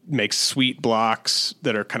makes sweet blocks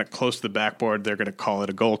that are kind of close to the backboard. They're going to call it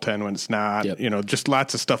a goaltend when it's not. Yep. Just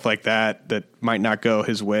lots of stuff like that might not go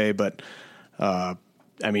his way. But I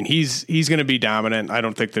mean, he's going to be dominant. I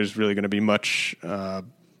don't think there's really going to be much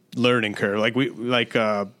learning curve.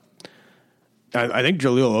 I think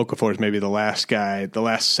Jahlil Okafor is maybe the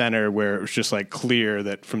last center where it was just like clear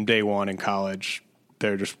that from day one in college,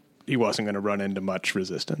 he wasn't going to run into much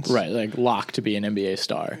resistance. Right, like locked to be an NBA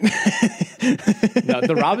star. No,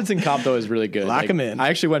 the Robinson comp though is really good. Lock him in. I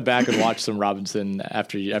actually went back and watched some Robinson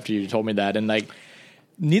after you told me that, and like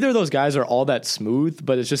neither of those guys are all that smooth,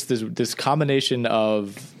 but it's just this combination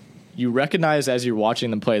of you recognize as you're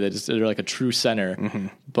watching them play that they're like a true center,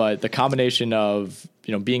 but the combination of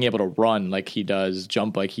being able to run like he does,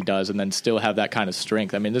 jump like he does, and then still have that kind of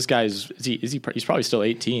strength. I mean, this guy's he's probably still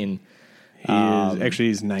 18.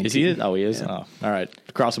 He's 19. Is he? Oh, he is. Yeah. Oh, all right.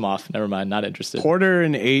 Cross him off. Never mind. Not interested. Porter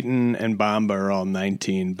and Ayton and Bamba are all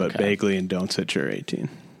 19, but Bagley and Doncic are 18.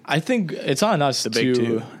 I think it's on us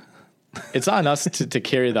It's on us to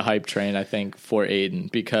carry the hype train, I think, for Ayton,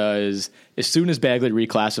 because as soon as Bagley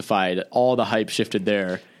reclassified, all the hype shifted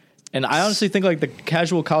there. And I honestly think like the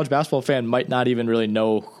casual college basketball fan might not even really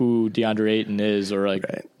know who DeAndre Ayton is or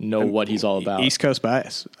know what he's all about. East Coast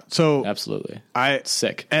bias. So absolutely. It's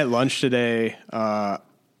sick. At lunch today, I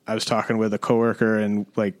was talking with a coworker and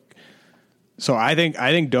so I think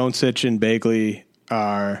Doncic and Bagley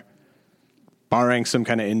are, barring some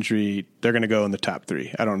kind of injury, they're going to go in the top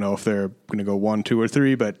three. I don't know if they're going to go 1, 2, or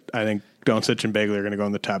 3, but I think Doncic and Bagley are going to go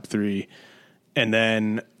in the top 3. And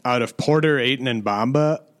then out of Porter, Ayton, and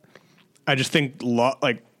Bamba, I just think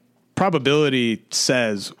probability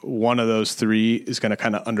says one of those 3 is going to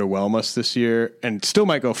kind of underwhelm us this year, and still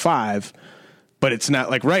might go 5, but it's not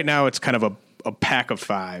like right now it's kind of a pack of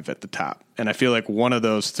 5 at the top. And I feel like one of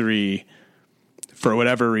those 3, for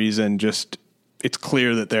whatever reason, just it's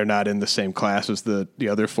clear that they're not in the same class as the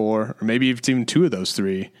other 4, or maybe even 2 of those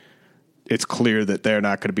 3. It's clear that they're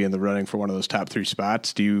not going to be in the running for one of those top 3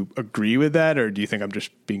 spots. Do you agree with that, or do you think I'm just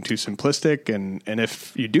being too simplistic? And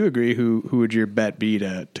if you do agree, who would your bet be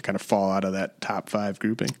to kind of fall out of that top 5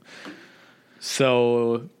 grouping?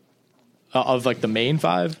 So, of like the main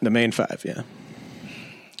 5? The main 5, yeah.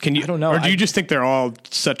 I don't know. Or do you just think they're all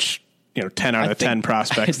such 10 out of 10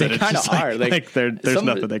 prospects that it's just are. There's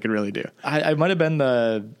nothing they could really do? I might have been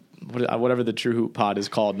whatever the True Hoop pod is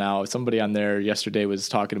called now. Somebody on there yesterday was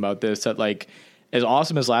talking about this, that like as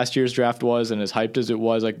awesome as last year's draft was and as hyped as it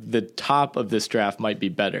was, like the top of this draft might be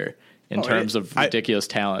better in terms of ridiculous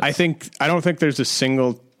talent. I don't think there's a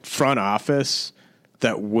single front office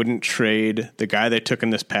that wouldn't trade the guy they took in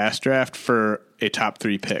this past draft for a top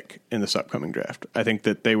 3 pick in this upcoming draft. I think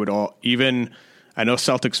that they would all, I know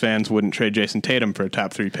Celtics fans wouldn't trade Jason Tatum for a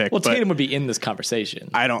top 3 pick. Well, Tatum would be in this conversation.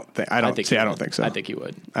 I don't think so. I think he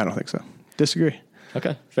would. I don't think so. Disagree.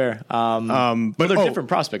 Okay, fair. But they're different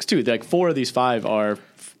prospects too. Like 4 of these 5 are,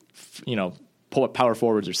 power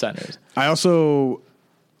forwards or centers. I also,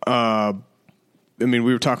 we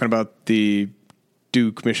were talking about the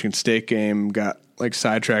Duke Michigan State game, got like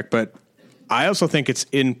sidetracked, but I also think it's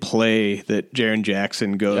in play that Jaren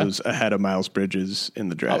Jackson goes ahead of Miles Bridges in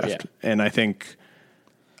the draft. Oh, yeah. And I think,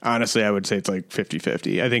 honestly, I would say it's like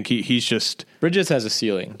 50-50. I think he's just... Bridges has a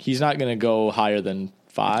ceiling. He's not going to go higher than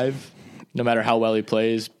 5, no matter how well he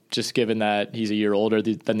plays, just given that he's a year older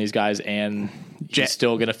than these guys, and he's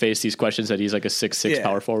still going to face these questions that he's like a 6'6"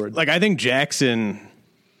 power forward. Like, I think Jackson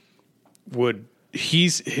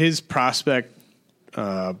his prospect,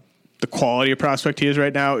 the quality of prospect he is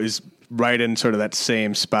right now is right in sort of that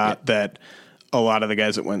same spot that a lot of the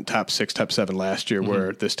guys that went top 6, top 7 last year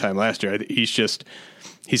were this time last year. He's going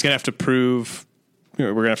to have to prove,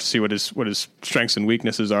 we're going to have to see what his strengths and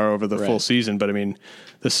weaknesses are over the full season. But I mean,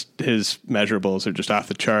 his measurables are just off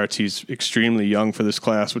the charts. He's extremely young for this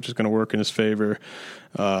class, which is going to work in his favor.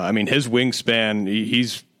 His wingspan,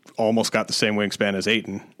 he's almost got the same wingspan as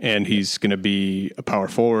Ayton, and he's going to be a power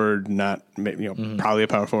forward, not probably a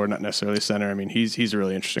power forward, not necessarily a center. I mean, he's a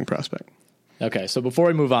really interesting prospect. Okay, so before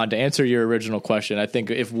we move on, to answer your original question, I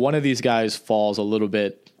think if one of these guys falls a little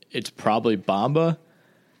bit, it's probably Bamba.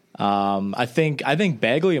 I think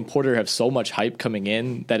Bagley and Porter have so much hype coming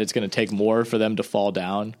in that it's going to take more for them to fall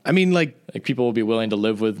down. I mean, like people will be willing to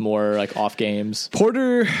live with more like off games.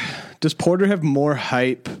 Does Porter have more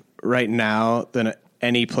hype right now than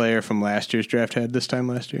any player from last year's draft had this time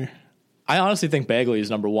last year? I honestly think Bagley is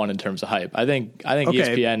number 1 in terms of hype. I think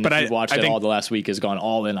ESPN, if you've watched it all the last week, has gone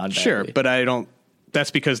all in on Bagley. Sure, but I don't.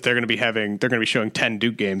 That's because they're going to be showing 10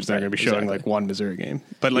 Duke games. They're going to be showing like 1 Missouri game.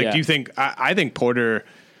 But do you think? I think Porter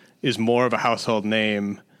is more of a household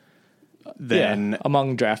name than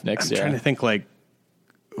among draftniks. I'm trying to think like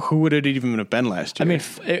who would it even have been last year? I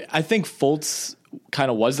mean, I think Fultz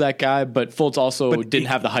kind of was that guy, but Fultz also didn't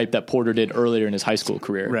have the hype that Porter did earlier in his high school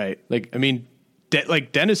career. Right. Like, I mean,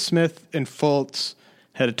 like Dennis Smith and Fultz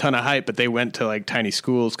had a ton of hype, but they went to like tiny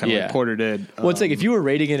schools, kind of like Porter did. Well, it's like if you were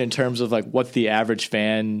rating it in terms of like what the average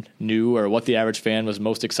fan knew or what the average fan was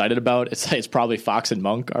most excited about, it's probably Fox and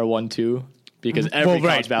Monk are 1-2. Because every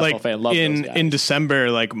college basketball fan loves those guys. In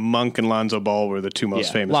December, like Monk and Lonzo Ball were the 2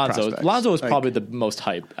 most famous prospects. Lonzo was probably the most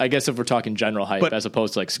hype. I guess if we're talking general hype as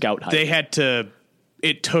opposed to like scout hype.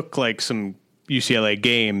 It took like some UCLA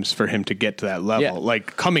games for him to get to that level. Yeah.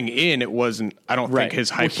 Like coming in, it wasn't, I don't think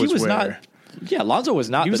his hype was where... Lonzo was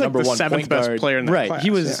not the number like the 1 seventh best player in that class. He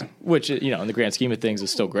was, which in the grand scheme of things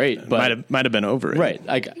is still great, but might have been over it. Right.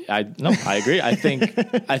 I agree. I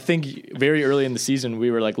think very early in the season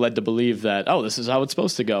we were like led to believe that this is how it's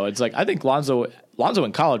supposed to go. It's like I think Lonzo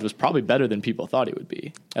in college was probably better than people thought he would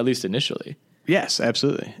be, at least initially. Yes,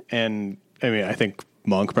 absolutely. And I mean, I think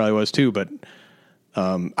Monk probably was too, but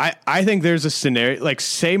I think there's a scenario like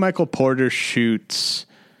say Michael Porter shoots,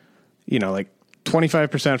 like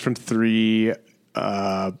 25% from 3,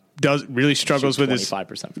 really struggles with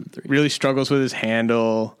 25% from 3. Really struggles with his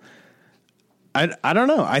handle. I don't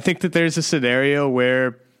know. I think that there's a scenario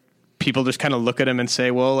where people just kind of look at him and say,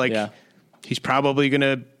 well, he's probably going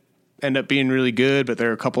to end up being really good, but there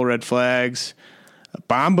are a couple red flags.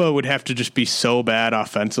 Bamba would have to just be so bad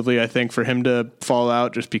offensively, I think, for him to fall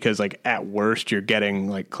out, just because, like, at worst, you're getting,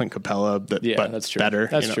 like, Clint Capella, but that's true. Better.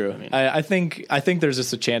 That's true. I think there's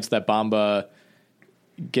just a chance that Bamba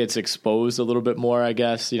gets exposed a little bit more, I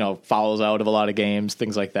guess, fouls out of a lot of games,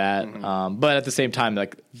 things like that. Mm-hmm. But at the same time,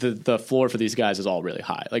 like the floor for these guys is all really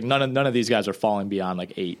high. Like none of these guys are falling beyond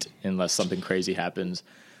like 8 unless something crazy happens.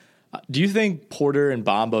 Do you think Porter and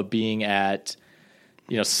Bamba being at,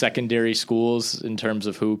 secondary schools in terms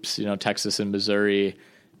of hoops, Texas and Missouri,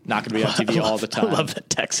 not going to be on TV all the time? I love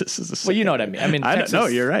that Texas is a well, you know what I mean. I mean, Texas, no,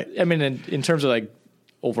 you're right. I mean, in terms of like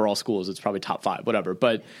overall schools, it's probably top 5, whatever.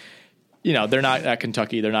 But they're not at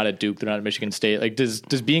Kentucky, they're not at Duke, they're not at Michigan State. Like, does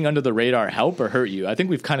being under the radar help or hurt you? I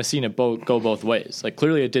think we've kind of seen it go both ways. Like,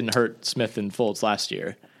 clearly it didn't hurt Smith and Fultz last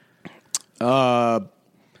year. I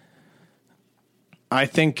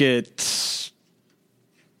think it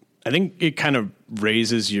kind of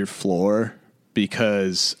raises your floor,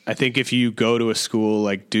 because I think if you go to a school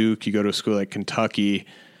like Duke, you go to a school like Kentucky,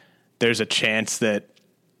 there's a chance that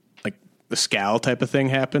like the Scal type of thing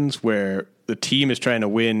happens where the team is trying to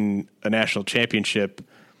win a national championship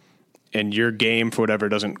and your game for whatever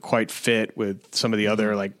doesn't quite fit with some of the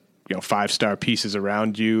other 5-star pieces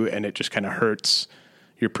around you, and it just kind of hurts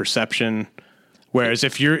your perception. Whereas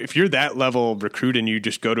if you're that level recruit and you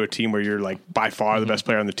just go to a team where you're like by far the best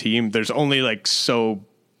player on the team, there's only like so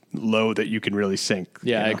low that you can really sink.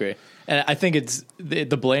 Yeah, I agree. And I think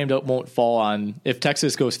the blame won't fall on, if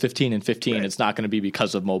Texas goes 15-15, right, it's not going to be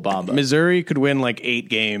because of Mo Bamba. Missouri could win like 8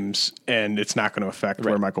 games, and it's not going to affect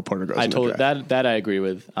where Michael Porter goes. That I agree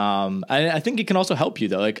with. I think it can also help you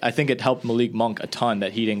though. Like I think it helped Malik Monk a ton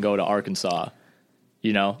that he didn't go to Arkansas.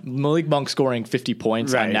 You know, Malik Monk scoring 50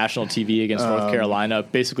 points on national TV against North Carolina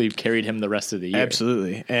basically carried him the rest of the year.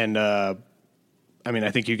 Absolutely, and I mean,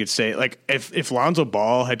 I think you could say, like, if Lonzo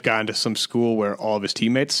Ball had gone to some school where all of his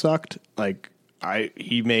teammates sucked, like,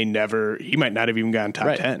 he might not have even gotten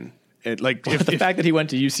top 10. The fact that he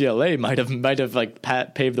went to UCLA might have like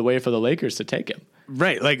paved the way for the Lakers to take him.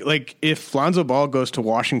 Right. Like if Lonzo Ball goes to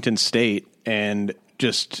Washington State and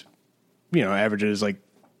just, you know, averages like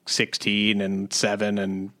 16 and 7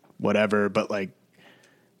 and whatever, but like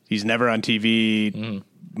he's never on TV.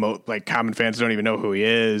 Like common fans don't even know who he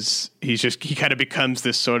is. He kind of becomes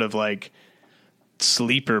this sort of like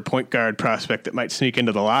sleeper point guard prospect that might sneak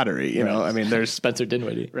into the lottery. You know, I mean, there's Spencer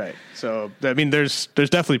Dinwiddie, right? So I mean, there's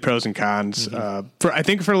definitely pros and cons. I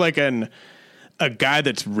think for like a guy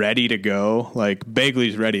that's ready to go, like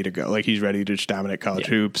Bagley's ready to go, like he's ready to just dominate college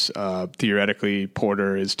hoops. Theoretically,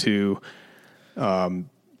 Porter is too.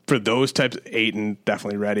 For those types, Ayton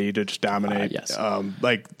definitely ready to just dominate. Yes.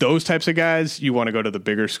 Like those types of guys, you want to go to the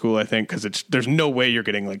bigger school, I think, because there's no way you're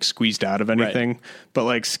getting like squeezed out of anything. Right. But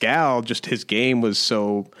like Scal, just his game was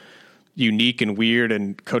so unique and weird,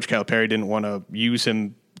 and Coach Calipari didn't want to use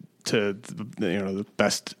him to the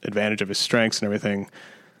best advantage of his strengths and everything.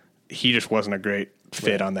 He just wasn't a great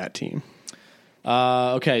fit on that team.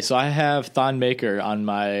 Okay, so I have Thon Maker on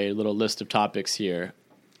my little list of topics here.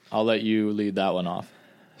 I'll let you lead that one off.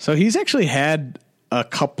 So he's actually had a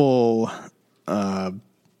couple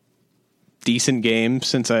decent games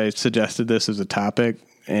since I suggested this as a topic,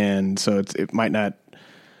 and so it might not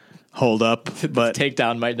hold up. But the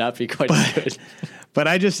takedown might not be quite as good. But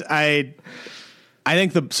I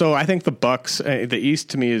think the Bucks, the East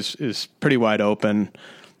to me is pretty wide open.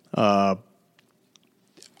 I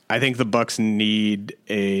think the Bucks need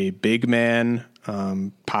a big man,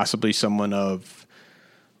 possibly someone of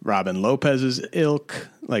Robin Lopez's ilk,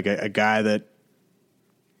 like a guy that,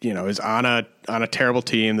 you know, is on a terrible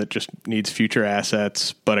team that just needs future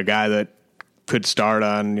assets, but a guy that could start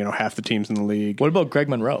on, you know, half the teams in the league. What about Greg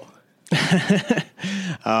Monroe?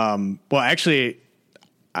 Well, actually,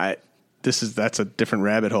 that's a different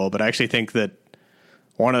rabbit hole, but I actually think that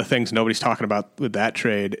one of the things nobody's talking about with that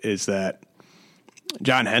trade is that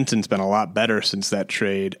John Henson's been a lot better since that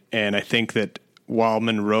trade, and I think that while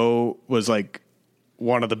Monroe was like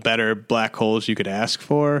one of the better black holes you could ask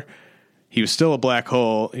for, he was still a black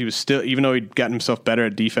hole. He was still, even though he'd gotten himself better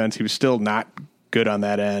at defense, he was still not good on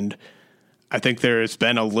that end. I think there has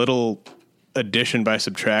been a little addition by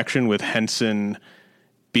subtraction with Henson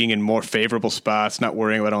being in more favorable spots, not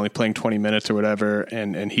worrying about only playing 20 minutes or whatever.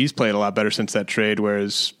 And he's played a lot better since that trade.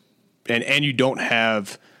 Whereas, and you don't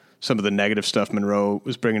have some of the negative stuff Monroe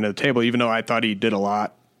was bringing to the table, even though I thought he did a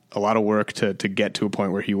lot of work to get to a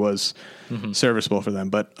point where he was serviceable for them.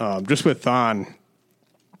 But just with Thon,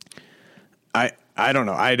 I don't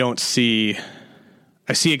know. I see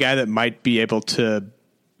a guy that might be able to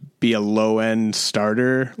be a low end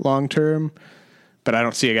starter long term, but I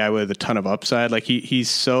don't see a guy with a ton of upside. Like he's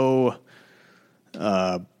so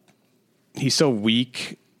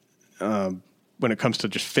weak when it comes to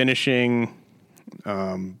just finishing,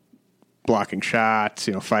 blocking shots,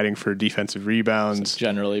 you know, fighting for defensive rebounds, so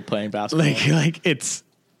generally playing basketball. Like it's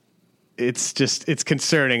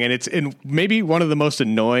concerning, and it's maybe one of the most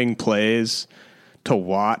annoying plays to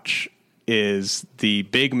watch is the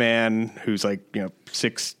big man who's like, you know,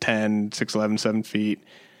 6'10", 6'11", 7 feet,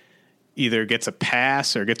 either gets a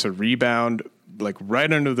pass or gets a rebound like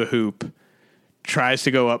right under the hoop, tries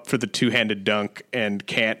to go up for the two-handed dunk and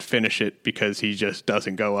can't finish it because he just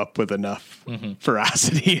doesn't go up with enough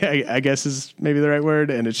ferocity, I guess is maybe the right word.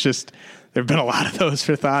 And it's just, there have been a lot of those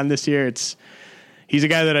for Thon this year. He's a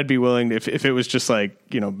guy that I'd be willing, if it was just like,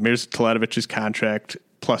 you know, Mirza Teletovich's contract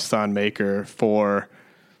plus Thon Maker for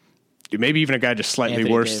maybe even a guy just slightly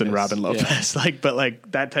Anthony worse Davis. than Robin Lopez. Yeah.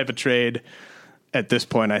 But that type of trade at this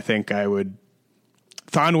point, I think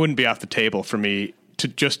Thon wouldn't be off the table for me to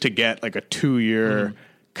get like a 2-year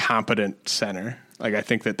competent center. Like, I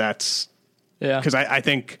think that's because I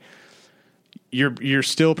think you're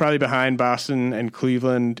still probably behind Boston and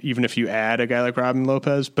Cleveland, even if you add a guy like Robin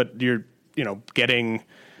Lopez, but you're, you know, getting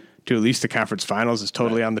to at least the conference finals is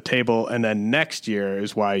totally on the table. And then next year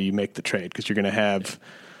is why you make the trade, because you're going to have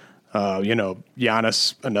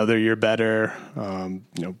Giannis another year better.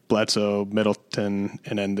 Bledsoe, Middleton,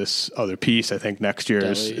 and then this other piece. I think next year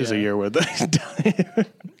is a year where the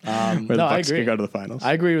Bucks can go to the finals.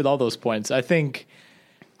 I agree with all those points. I think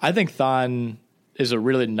Thon is a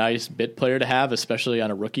really nice bit player to have, especially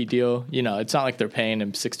on a rookie deal. It's not like they're paying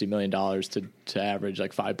him $60 million to average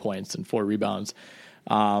like 5 points and 4 rebounds.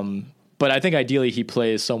 But I think ideally he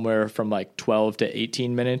plays somewhere from like 12 to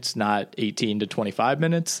 18 minutes, not 18 to 25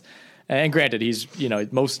 minutes. And granted, he's,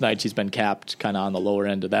 most nights he's been capped kind of on the lower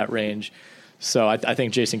end of that range. So I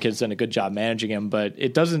think Jason Kidd's done a good job managing him, but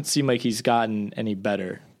it doesn't seem like he's gotten any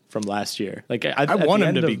better from last year. Like I want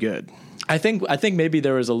him to be good. I think maybe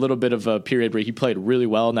there was a little bit of a period where he played really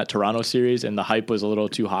well in that Toronto series and the hype was a little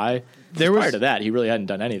too high. Prior to that, he really hadn't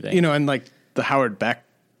done anything. And like the Howard Beck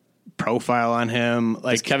profile on him,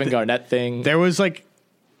 like this Kevin Garnett thing. There was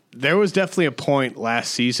definitely a point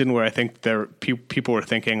last season where I think people were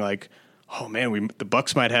thinking like, oh man, the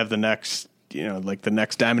Bucks might have the next, like the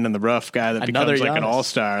next diamond in the rough guy that becomes like an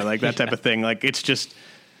all-star, like that type of thing. Like it's just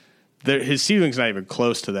his ceiling's not even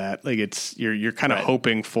close to that. Like it's you're kind of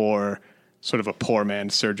hoping for sort of a poor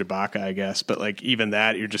man's Serge Ibaka, I guess. But like even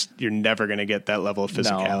that, you're never going to get that level of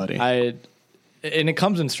physicality. And it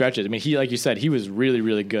comes in stretches. I mean, like you said, he was really,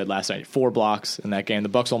 really good last night. 4 blocks in that game. The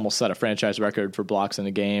Bucks almost set a franchise record for blocks in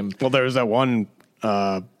a game. Well, there was that one,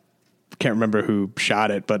 can't remember who shot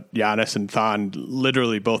it, but Giannis and Thon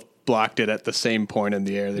literally both blocked it at the same point in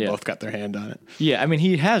the air. They both got their hand on it. Yeah, I mean,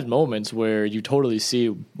 he has moments where you totally see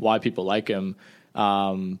why people like him.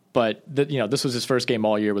 But this was his first game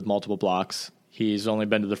all year with multiple blocks. He's only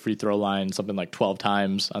been to the free throw line something like 12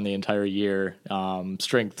 times on the entire year.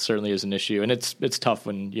 Strength certainly is an issue, and it's tough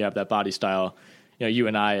when you have that body style. You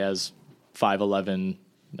and I as 5'11"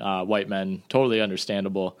 white men, totally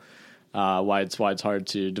understandable why it's hard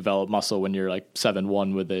to develop muscle when you're like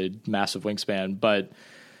 7'1" with a massive wingspan. But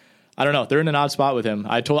I don't know, they're in an odd spot with him.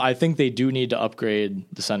 I think they do need to upgrade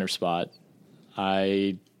the center spot.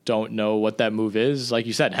 I don't know what that move is. Like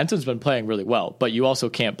you said, Henson's been playing really well, but you also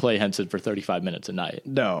can't play Henson for 35 minutes a night.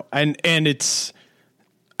 No, and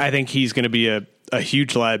I think he's going to be a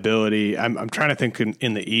huge liability. I'm trying to think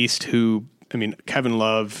in the East Kevin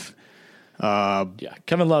Love.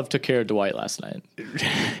 Kevin Love took care of Dwight last night.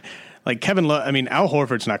 Like Kevin Love, Al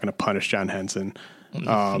Horford's not going to punish John Henson.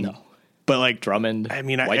 No, but like Drummond,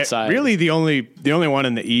 Whiteside. Really the only one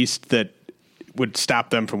in the East that would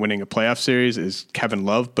stop them from winning a playoff series is Kevin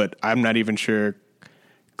Love, but I'm not even sure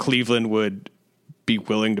Cleveland would be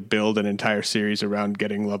willing to build an entire series around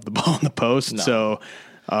getting Love the ball in the post. No.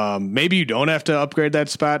 So maybe you don't have to upgrade that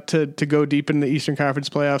spot to go deep in the Eastern Conference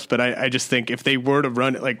playoffs, but I just think if they were to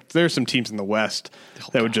run it, like there's some teams in the West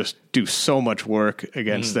that would just do so much work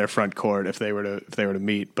against their front court if they were to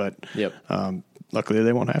meet, but luckily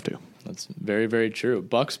they won't have to. That's very, very true.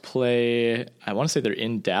 Bucks play, I want to say they're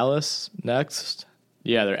in Dallas next.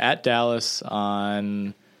 Yeah, they're at Dallas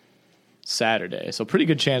on Saturday. So pretty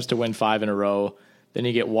good chance to win 5 in a row. Then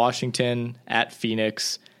you get Washington, at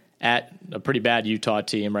Phoenix, at a pretty bad Utah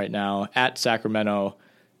team right now, at Sacramento,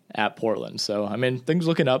 at Portland. So, things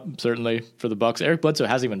looking up, certainly, for the Bucks. Eric Bledsoe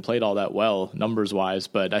hasn't even played all that well, numbers-wise,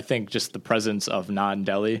 but I think just the presence of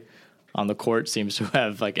Non-Delhi on the court seems to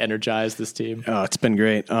have energized this team. Oh, it's been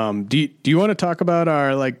great. Do you want to talk about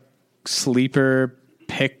our sleeper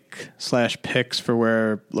picks for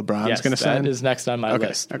where LeBron's going to send? That is next on my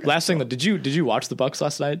list. Okay. Last thing, did you watch the Bucks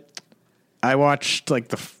last night? I watched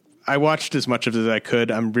I watched as much of it as I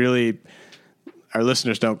could. Our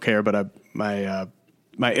listeners don't care, but my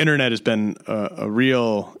internet has been a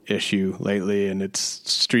real issue lately, and its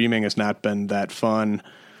streaming has not been that fun.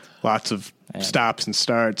 Lots of stops and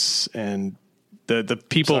starts, and the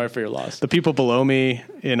people. Sorry for your loss. The people below me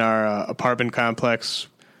in our apartment complex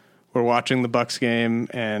were watching the Bucks game,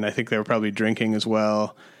 and I think they were probably drinking as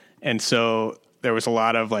well. And so there was a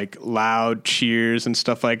lot of loud cheers and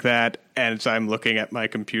stuff like that. And so I'm looking at my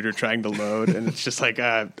computer trying to load, and it's just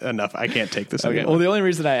enough. I can't take this anymore. Well, the only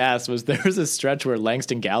reason I asked was there was a stretch where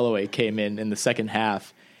Langston Galloway came in the second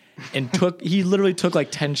half and he literally took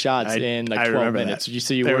 10 shots in 12 minutes.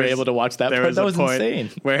 So you were able to watch that part? That was insane.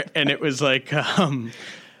 And it was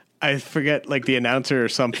I forget, the announcer or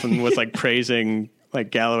something was praising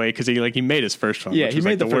Galloway because he made his first one. Yeah, which he was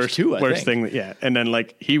made the worst first thing. Yeah, and then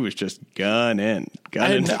he was just gunning. I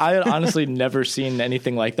had honestly never seen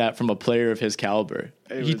anything like that from a player of his caliber.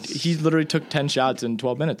 He literally took 10 shots in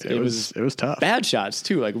 12 minutes. It was tough. Bad shots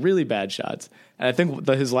too, really bad shots. And I think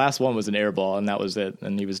his last one was an air ball, and that was it.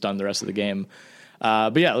 And he was done the rest of the game.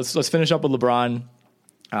 But yeah, let's finish up with LeBron,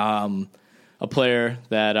 a player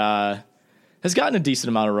that has gotten a decent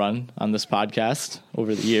amount of run on this podcast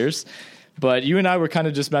over the years. But you and I were kind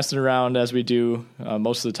of just messing around, as we do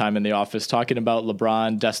most of the time in the office, talking about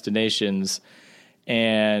LeBron destinations.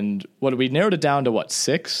 And we narrowed it down to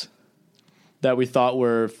 6 that we thought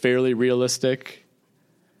were fairly realistic.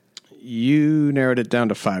 You narrowed it down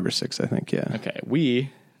to 5 or 6, I think. Yeah. Okay. We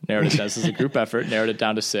narrowed it down. This is a group effort, narrowed it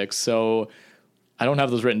down to 6. So I don't have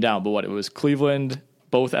those written down, but it was Cleveland,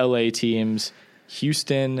 both LA teams,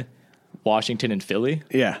 Houston, Washington, and Philly.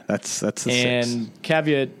 Yeah, that's the 6. And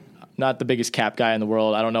caveat, not the biggest cap guy in the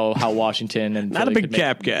world. I don't know how Washington and not Philly a big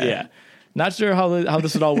cap guy. Yeah, not sure how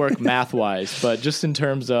this would all work math wise, but just in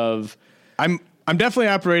terms of, I'm definitely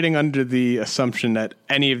operating under the assumption that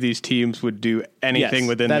any of these teams would do anything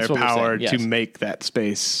within their power to make that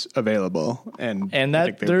space available, and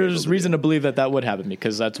that there's reason to believe that would happen,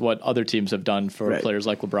 because that's what other teams have done for players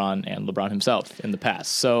like LeBron and LeBron himself in the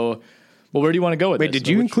past. So, well, where do you want to go with this? Wait, did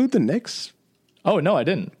you include the Knicks? Oh no, I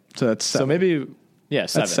didn't. So that's 7. So maybe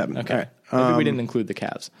 7. That's 7. Okay, right. Maybe we didn't include the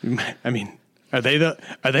Cavs. I mean, are they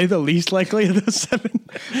the least likely of those 7?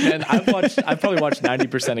 And I've probably watched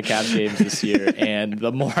 90% of Cavs games this year, and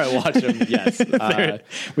the more I watch them, yes,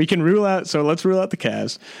 we can rule out. So let's rule out the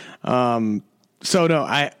Cavs. So no,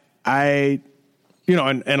 I, and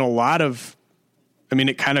a lot of, I mean,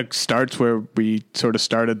 it kind of starts where we sort of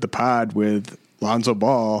started the pod with Lonzo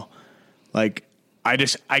Ball. Like, I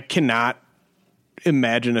cannot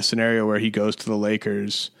imagine a scenario where he goes to the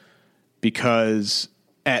Lakers, because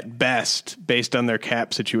at best, based on their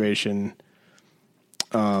cap situation,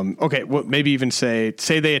 maybe even say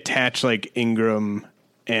they attach like Ingram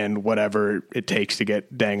and whatever it takes to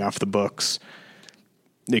get Deng off the books.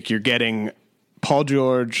 Like, you're getting Paul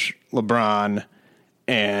George, LeBron,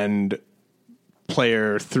 and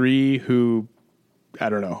player 3 who, I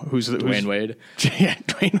don't know who's Dwayne Wade. Yeah,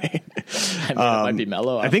 Dwayne Wade. I mean, it might be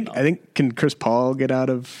Melo. I think can Chris Paul get out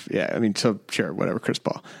of? Yeah, I mean, so sure, whatever, Chris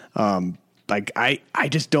Paul. I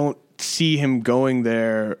just don't see him going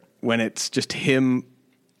there when it's just him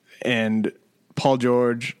and Paul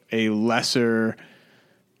George, a lesser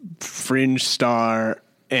fringe star,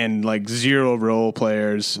 and like 0 role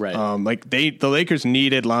players. Right. The Lakers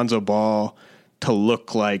needed Lonzo Ball to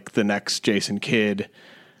look like the next Jason Kidd.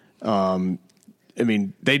 I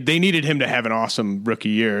mean, they needed him to have an awesome rookie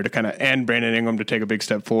year and Brandon Ingram to take a big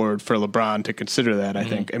step forward for LeBron to consider that, I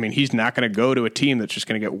think. I mean, he's not going to go to a team that's just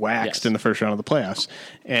going to get waxed in the first round of the playoffs,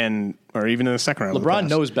 or even in the second round. LeBron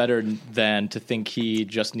knows better than to think he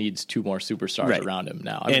just needs 2 more superstars around him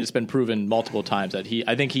now. I mean, it's been proven multiple times that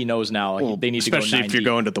I think he knows now they need to go 9 especially if you're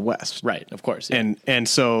going to the West. Right, of course. Yeah. And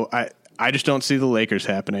so I just don't see the Lakers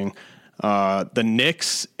happening. The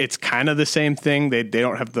Knicks, it's kind of the same thing. They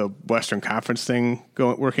don't have the Western Conference thing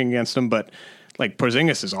working against them, but like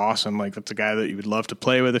Porzingis is awesome. Like, that's a guy that you would love to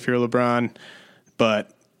play with if you're LeBron.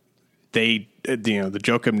 But the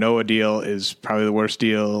Joakim Noah deal is probably the worst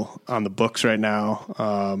deal on the books right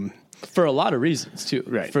now. For a lot of reasons too.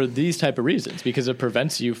 Right. For these type of reasons, because it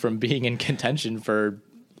prevents you from being in contention for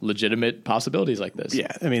legitimate possibilities like this.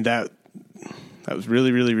 Yeah, I mean that was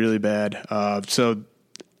really, really, really bad. So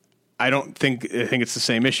I think it's the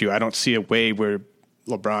same issue. I don't see a way where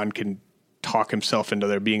LeBron can talk himself into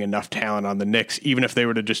there being enough talent on the Knicks, even if they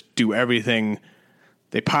were to just do everything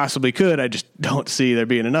they possibly could. I just don't see there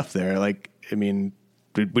being enough there. Like, I mean,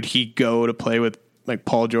 would he go to play with like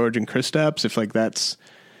Paul George and Kristaps if like that's?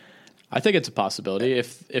 I think it's a possibility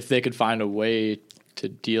if they could find a way to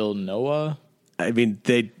deal Noah. I mean,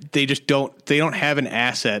 they just don't have an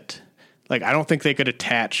asset. Like, I don't think they could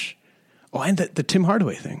attach. Oh, and the Tim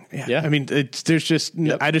Hardaway thing. Yeah. I mean, there's just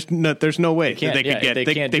there's no way they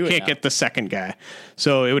can't get the second guy.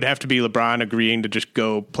 So it would have to be LeBron agreeing to just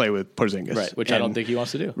go play with Porzingis, right? Which I don't think he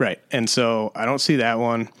wants to do. Right, and so I don't see that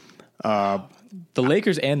one. The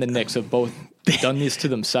Lakers and the Knicks have both done this to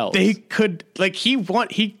themselves. They could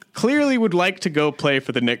he clearly would like to go play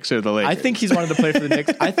for the Knicks or the Lakers. I think he's wanted to play for the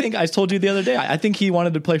Knicks. I think I told you the other day. I think he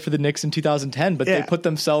wanted to play for the Knicks in 2010, but they put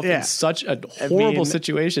themselves in such a horrible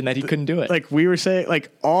situation that he couldn't do it. Like we were saying,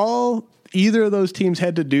 like all either of those teams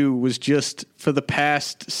had to do was just for the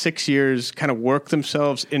past 6 years kind of work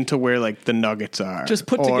themselves into where like the Nuggets are. Just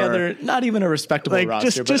put together not even a respectable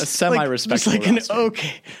roster, but a semi-respectable roster.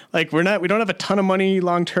 Like we don't have a ton of money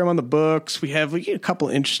long term on the books. We have a couple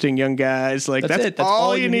interesting young guys. Like that's it. That's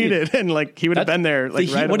all you needed. And like he would have been there. Like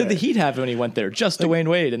what did the Heat have when he went there? Just Dwayne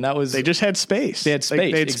Wade, and that was they just had space. They had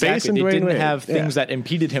space. They had space, and they Dwayne didn't Wade. have things that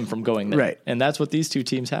impeded him from going there. Right, and that's what these two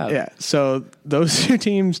teams have. Yeah. So those two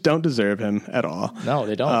teams don't deserve him at all. No,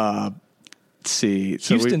 they don't. Let's see.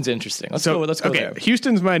 Houston's interesting. Let's go okay, there.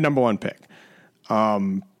 Houston's my number 1 pick.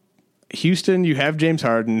 Houston, you have James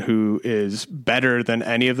Harden, who is better than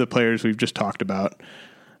any of the players we've just talked about.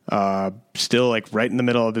 Still like right in the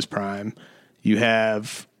middle of his prime. You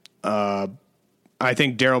have, I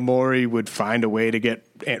think Daryl Morey would find a way to get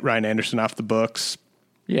Ryan Anderson off the books.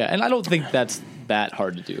 Yeah, and I don't think that's that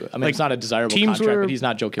hard to do. I mean, it's not a desirable contract, but he's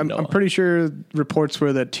not Joakim Noah. I'm pretty sure reports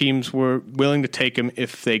were that teams were willing to take him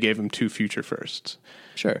if they gave him 2 future firsts.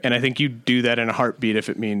 Sure. And I think you do that in a heartbeat if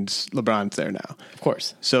it means LeBron's there now. Of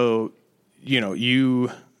course. So, you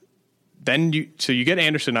get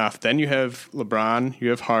Anderson off, then you have LeBron,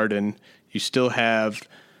 you have Harden, you still have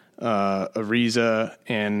Ariza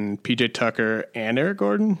and PJ Tucker and Eric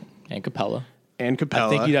Gordon. And Capella. I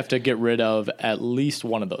think you'd have to get rid of at least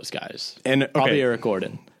one of those guys. And probably Eric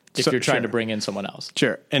Gordon if you're trying to bring in someone else.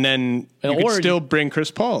 Sure. And then you could still bring Chris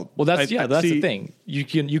Paul. Well, that's the thing. You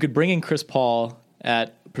could bring in Chris Paul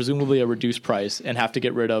at presumably a reduced price and have to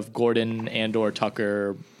get rid of Gordon and or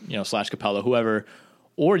Tucker, / Capella, whoever,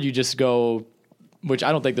 or you just go, which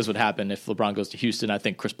I don't think this would happen if LeBron goes to Houston. I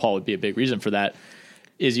think Chris Paul would be a big reason for that.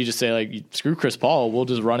 Is you just say, like, screw Chris Paul, we'll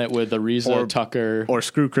just run it with Ariza, Tucker. Or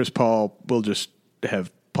screw Chris Paul, we'll just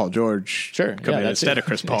have Paul George come in instead of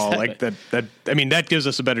Chris Paul. Exactly. That gives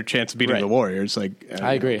us a better chance of beating the Warriors. I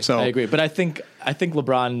agree. But I think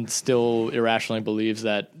LeBron still irrationally believes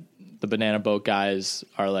that the banana boat guys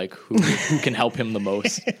are like who can help him the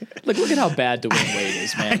most. Like, look at how bad Dwayne Wade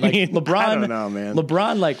is, man. LeBron, I don't know, man.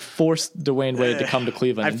 LeBron forced Dwayne Wade to come to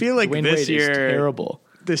Cleveland. I feel like Dwayne this Wade year is terrible.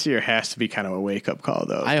 This year has to be kind of a wake up call,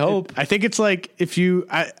 though. I hope. I think it's like if you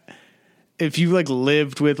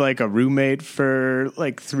lived with like a roommate for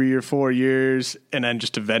like 3 or 4 years, and then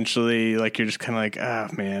just eventually you're just kind of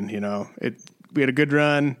like, man, we had a good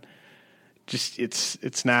run. Just it's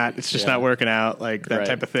just not working out, like that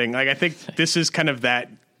type of thing. Like, I think this is kind of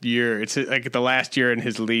that year. It's like the last year in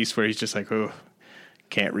his lease where he's just like, oh,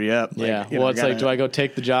 can't re-up. Like, it's like, do I go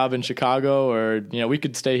take the job in Chicago, or we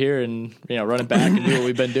could stay here and run it back and do what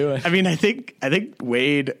we've been doing. I mean, I think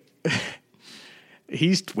Wade,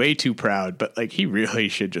 he's way too proud, but like he really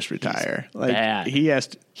should just retire. Like bad.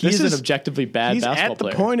 He's an objectively bad basketball player. He's at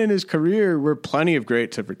the point in his career where plenty of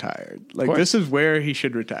greats have retired. Like, this is where he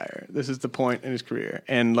should retire. This is the point in his career.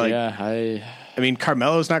 And like, I mean,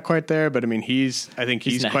 Carmelo's not quite there, but I mean, I think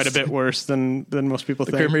he's quite a bit worse than most people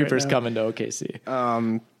think. The Grim Reaper's coming to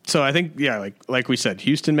OKC. So I think, like we said,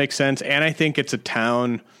 Houston makes sense, and I think it's a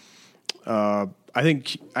town. I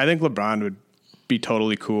think LeBron would be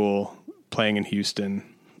totally cool playing in Houston.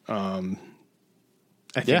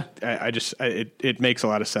 I think it makes a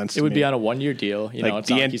lot of sense. It would be on a 1-year deal. It's not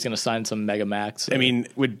like he's going to sign some mega max. I mean,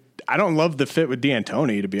 I don't love the fit with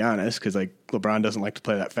D'Antoni, to be honest, because like LeBron doesn't like to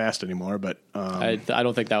play that fast anymore. But I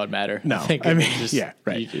don't think that would matter. No, like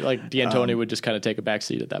D'Antoni would just kind of take a back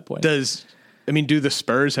seat at that point. Do the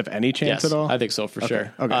Spurs have any chance at all? I think so, for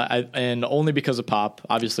sure. Okay. And only because of Pop.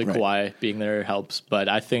 Obviously, Kawhi being there helps, but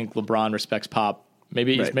I think LeBron respects Pop.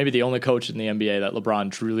 Maybe he's maybe the only coach in the NBA that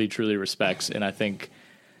LeBron truly, truly respects, and I think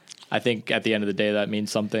at the end of the day that means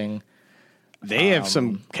something. They have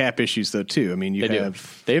some cap issues though too. I mean, they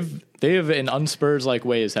have in unspurs like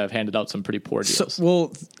ways have handed out some pretty poor deals.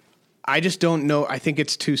 I just don't know. I think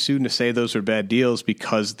it's too soon to say those are bad deals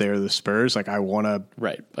because they're the Spurs. Like, I want to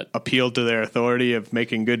appeal to their authority of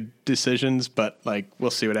making good decisions, but like, we'll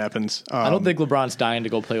see what happens. I don't think LeBron's dying to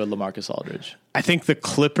go play with LaMarcus Aldridge. I think the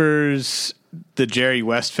Clippers, the Jerry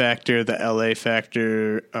West factor, the LA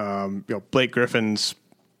factor, Blake Griffin's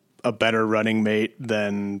a better running mate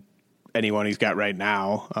than anyone he's got right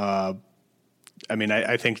now. I mean,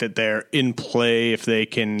 I think that they're in play if they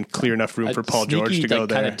can clear enough room for Paul George to go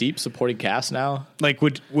there. Kind of deep supporting cast now. Like,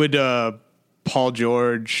 would Paul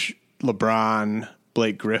George, LeBron,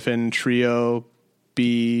 Blake Griffin trio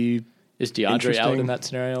be? Is DeAndre out in that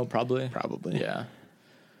scenario? Probably. Yeah.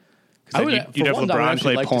 You'd have LeBron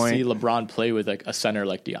play point. To see LeBron play with like a center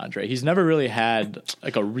like DeAndre. He's never really had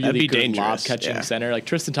like a really good lob catching center. Like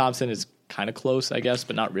Tristan Thompson is kind of close, I guess,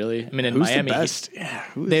 but not really. I mean, in Miami,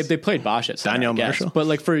 they played Bosh at center, Daniel Marshall. But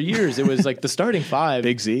like for years, it was like the starting five.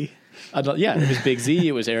 Big Z. It was Big Z.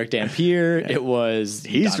 It was Eric Dampier. It was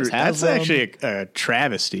that's actually a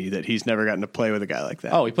travesty that he's never gotten to play with a guy like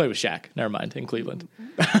that. Oh, he played with Shaq. Never mind, in Cleveland.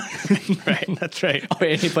 Right, that's right. Oh,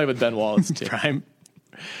 and he played with Ben Wallace too. Prime.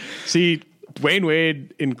 See, Dwayne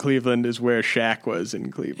Wade in Cleveland is where Shaq was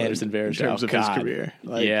in Cleveland. Anderson Varejao. In terms of his career.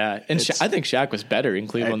 Like, and I think Shaq was better in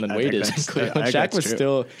Cleveland than Wade is in Cleveland. Shaq was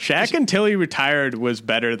still... Shaq until he retired was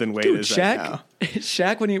better than Wade is right now.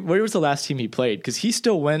 Shaq, where was the last team he played? Because he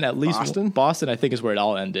still went at least... Boston? Boston, I think, is where it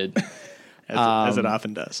all ended. as it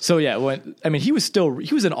often does. So yeah, he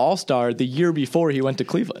was an all-star the year before he went to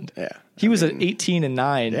Cleveland. Yeah. He was at 18 and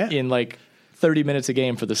 9 in like 30 minutes a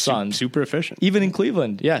game for the Suns. Super efficient. Even in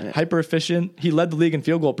Cleveland. Yeah. Hyper efficient. He led the league in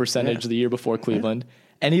field goal percentage the year before Cleveland.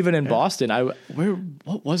 And even in Boston,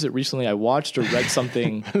 what was it recently? I watched or read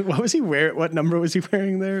something. What was he wearing? What number was he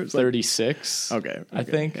wearing there? It was 36. Okay. I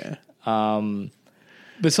think. Yeah.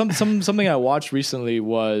 But something I watched recently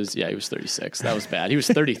was, he was 36. That was bad. He was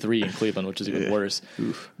 33 in Cleveland, which is even worse.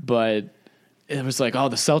 Oof. But it was like, the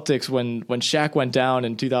Celtics, when Shaq went down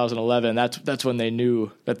in 2011, that's when they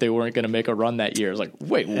knew that they weren't going to make a run that year. It was like,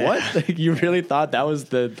 wait, what? You really thought that was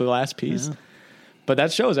the last piece? Yeah. But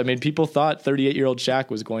that shows. I mean, people thought 38-year-old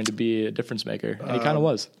Shaq was going to be a difference maker, and he kind of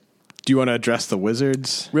was. Do you want to address the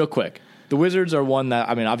Wizards? Real quick. The Wizards are one that,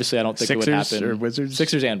 obviously I don't think Sixers it would happen. Or Wizards?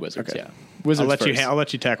 Sixers and Wizards, okay. yeah. Wizards I'll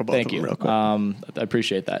let you tackle both of them real quick. I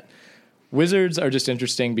appreciate that. Wizards are just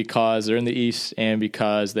interesting because they're in the East and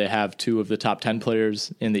because they have two of the top 10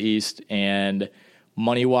 players in the East. And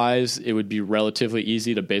money-wise, it would be relatively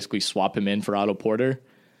easy to basically swap him in for Otto Porter.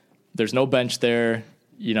 There's no bench there.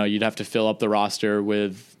 You'd have to fill up the roster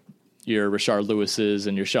with your Rashard Lewis's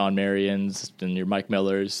and your Sean Marions and your Mike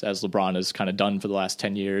Millers, as LeBron has kind of done for the last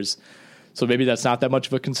 10 years. So maybe that's not that much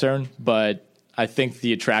of a concern, but I think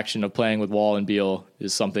the attraction of playing with Wall and Beal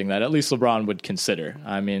is something that at least LeBron would consider.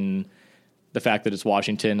 I mean, the fact that it's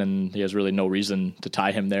Washington and he has really no reason to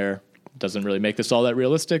tie him there doesn't really make this all that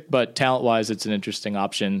realistic, but talent-wise, it's an interesting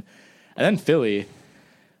option. And then Philly,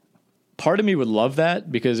 part of me would love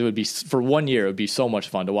that because it would be, for 1 year, it would be so much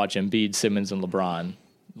fun to watch Embiid, Simmons, and LeBron,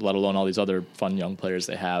 let alone all these other fun young players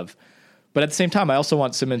they have. But at the same time, I also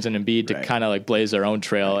want Simmons and Embiid to kind of like blaze their own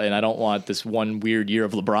trail, and I don't want this one weird year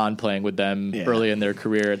of LeBron playing with them early in their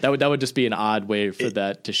career. That would just be an odd way for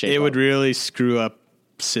that to shape. It would really screw up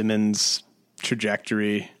Simmons'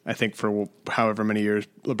 trajectory, I think, for however many years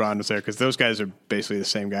LeBron was there, because those guys are basically the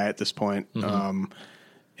same guy at this point. Mm-hmm.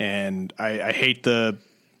 And I hate the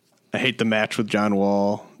match with John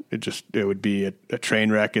Wall. It would be a train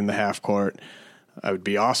wreck in the half court. I would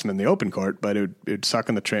be awesome in the open court, but it would suck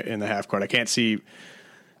in the half court. I can't see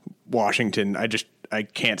Washington. I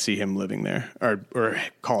can't see him living there or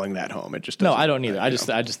calling that home. It just doesn't. No, I don't either. I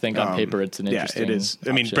just think on paper it's an interesting. Yeah, it is.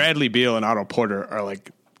 Option. I mean, Bradley Beal and Otto Porter are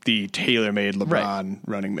like the tailor-made LeBron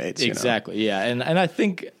running mates. Exactly. Yeah, and I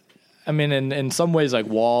think, I mean, in some ways, like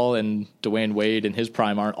Wall and Dwayne Wade in his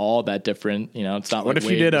prime aren't all that different. It's not. What like if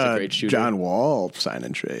Wade you did a great shooter. John Wall sign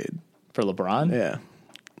and trade for LeBron? Yeah.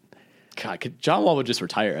 God, John Wall would just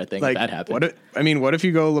retire, I think, if that happened. What if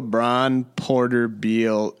you go LeBron, Porter,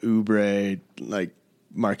 Beal, Oubre, like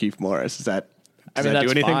Markieff Morris? Does that do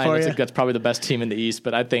anything fine. for you? That's probably the best team in the East,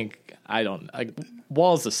 but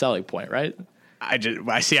Wall's the selling point, right? I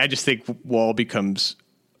just think Wall becomes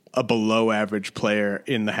a below average player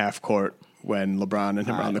in the half court when LeBron and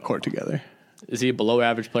him are on the court together. Is he a below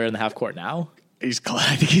average player in the half court now? I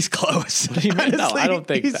think he's close. What do you mean? No, I don't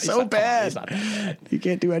think he's so bad. He's not that bad. He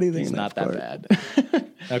can't do anything. He's not that bad.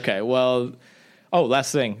 Okay, well,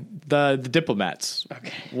 last thing, the Diplomats.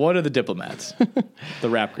 Okay, what are the Diplomats? The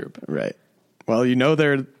rap group, right? Well,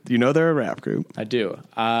 they're a rap group. I do.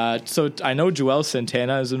 So I know Joel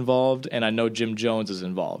Santana is involved, and I know Jim Jones is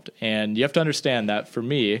involved, and you have to understand that for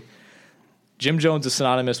me, Jim Jones is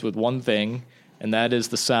synonymous with one thing, and that is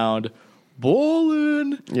the sound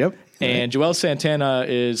ballin'. Yep. And Joel Santana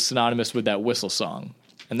is synonymous with that whistle song.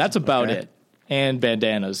 And that's about it. And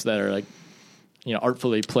bandanas that are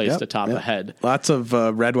artfully placed atop a head. Lots of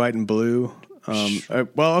red, white, and blue.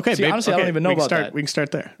 Okay. See, honestly, I don't even know about that. We can start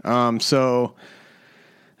there.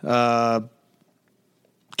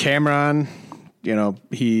 Cameron,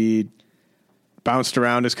 he bounced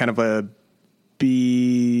around as kind of a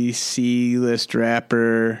B-C list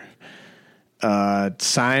rapper.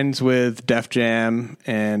 Signs with Def Jam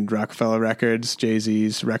and Rockefeller Records,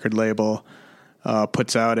 Jay-Z's record label,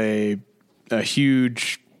 puts out a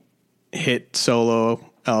huge hit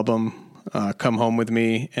solo album, Come Home With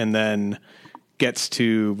Me, and then gets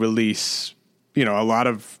to release, a lot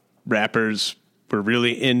of rappers were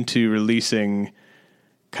really into releasing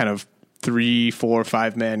kind of 3, 4,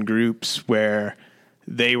 5-man groups where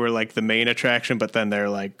they were like the main attraction, but then their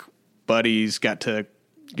like buddies got to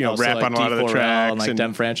rap on a lot of the tracks. And like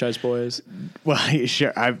Dem Franchise Boys. Well,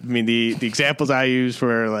 sure. I mean, the examples I used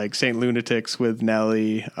were like Saint Lunatics with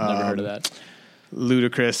Nelly. Never heard of that.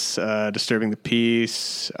 Ludacris, Disturbing the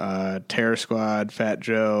Peace, Terror Squad, Fat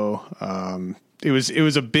Joe. It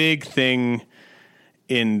was a big thing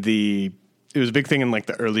in like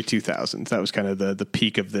the early 2000s. That was kind of the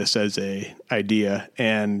peak of this as a idea.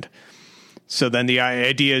 And So then the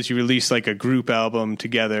idea is you release like a group album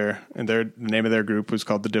together, and the name of their group was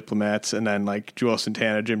called the Diplomats, and then like Juelz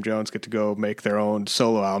Santana, Jim Jones get to go make their own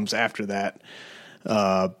solo albums after that.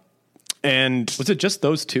 And was it just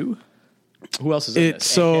those two? Who else is in this?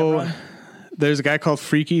 So there's a guy called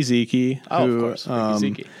Freaky Zeke. Oh, of course, Freaky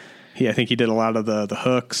Zeke. I think he did a lot of the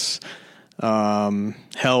hooks.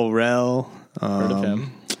 Hell Rel. Heard of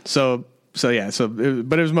him.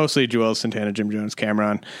 But it was mostly Juelz Santana, Jim Jones,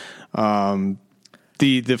 Cameron.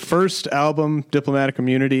 The first album, Diplomatic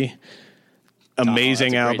Immunity,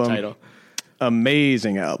 amazing album.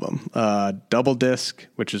 Amazing album. Double disc,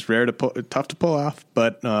 which is tough to pull off,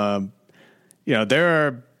 but there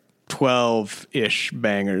are 12-ish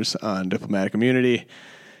bangers on Diplomatic Immunity.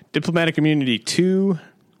 Diplomatic Immunity 2,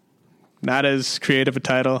 not as creative a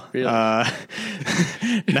title. Really?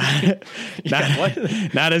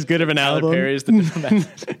 Not as good of an album. Perry's the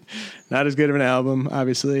Diplomat. Not as good of an album,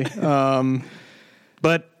 obviously.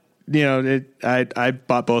 But I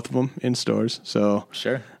bought both of them in stores. So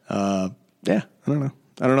sure. I don't know.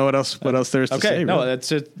 I don't know what else there is to say. No, really.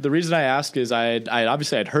 that's it. The reason I ask is I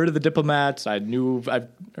obviously I'd heard of the Diplomats. I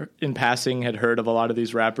in passing had heard of a lot of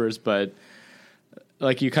these rappers, but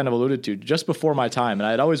like you kind of alluded to, just before my time, and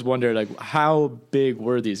I'd always wondered like how big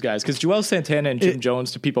were these guys? Because Juelz Santana and Jim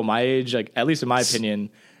Jones, to people my age, like at least in my opinion,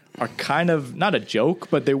 are kind of not a joke,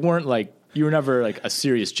 but they weren't like, you were never like a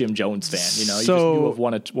serious Jim Jones fan. You just knew of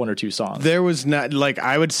one or two songs. There was not, like,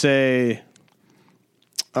 I would say,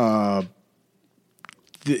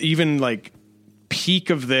 even like peak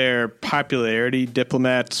of their popularity,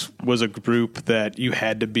 Diplomats was a group that you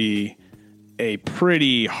had to be a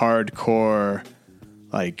pretty hardcore,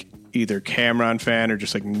 like either Cameron fan or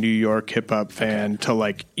just like New York hip hop fan to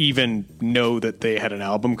like even know that they had an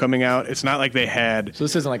album coming out. It's not like they had. So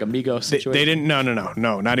this isn't like a Migos situation. They didn't. No,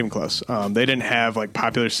 not even close. They didn't have like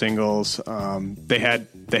popular singles. They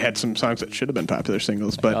had some songs that should have been popular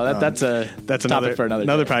singles, but that's another for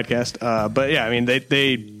another podcast. But yeah, I mean,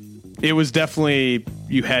 it was definitely,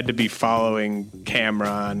 you had to be following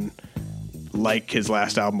Cameron, like his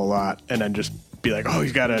last album a lot, and then just be like, oh,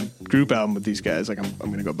 he's got a group album with these guys. Like, I'm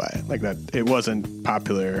going to go buy it. Like that. It wasn't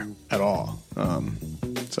popular at all.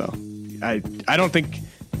 So I don't think,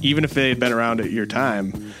 even if they had been around at your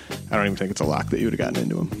time, I don't even think it's a lock that you would have gotten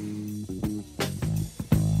into them.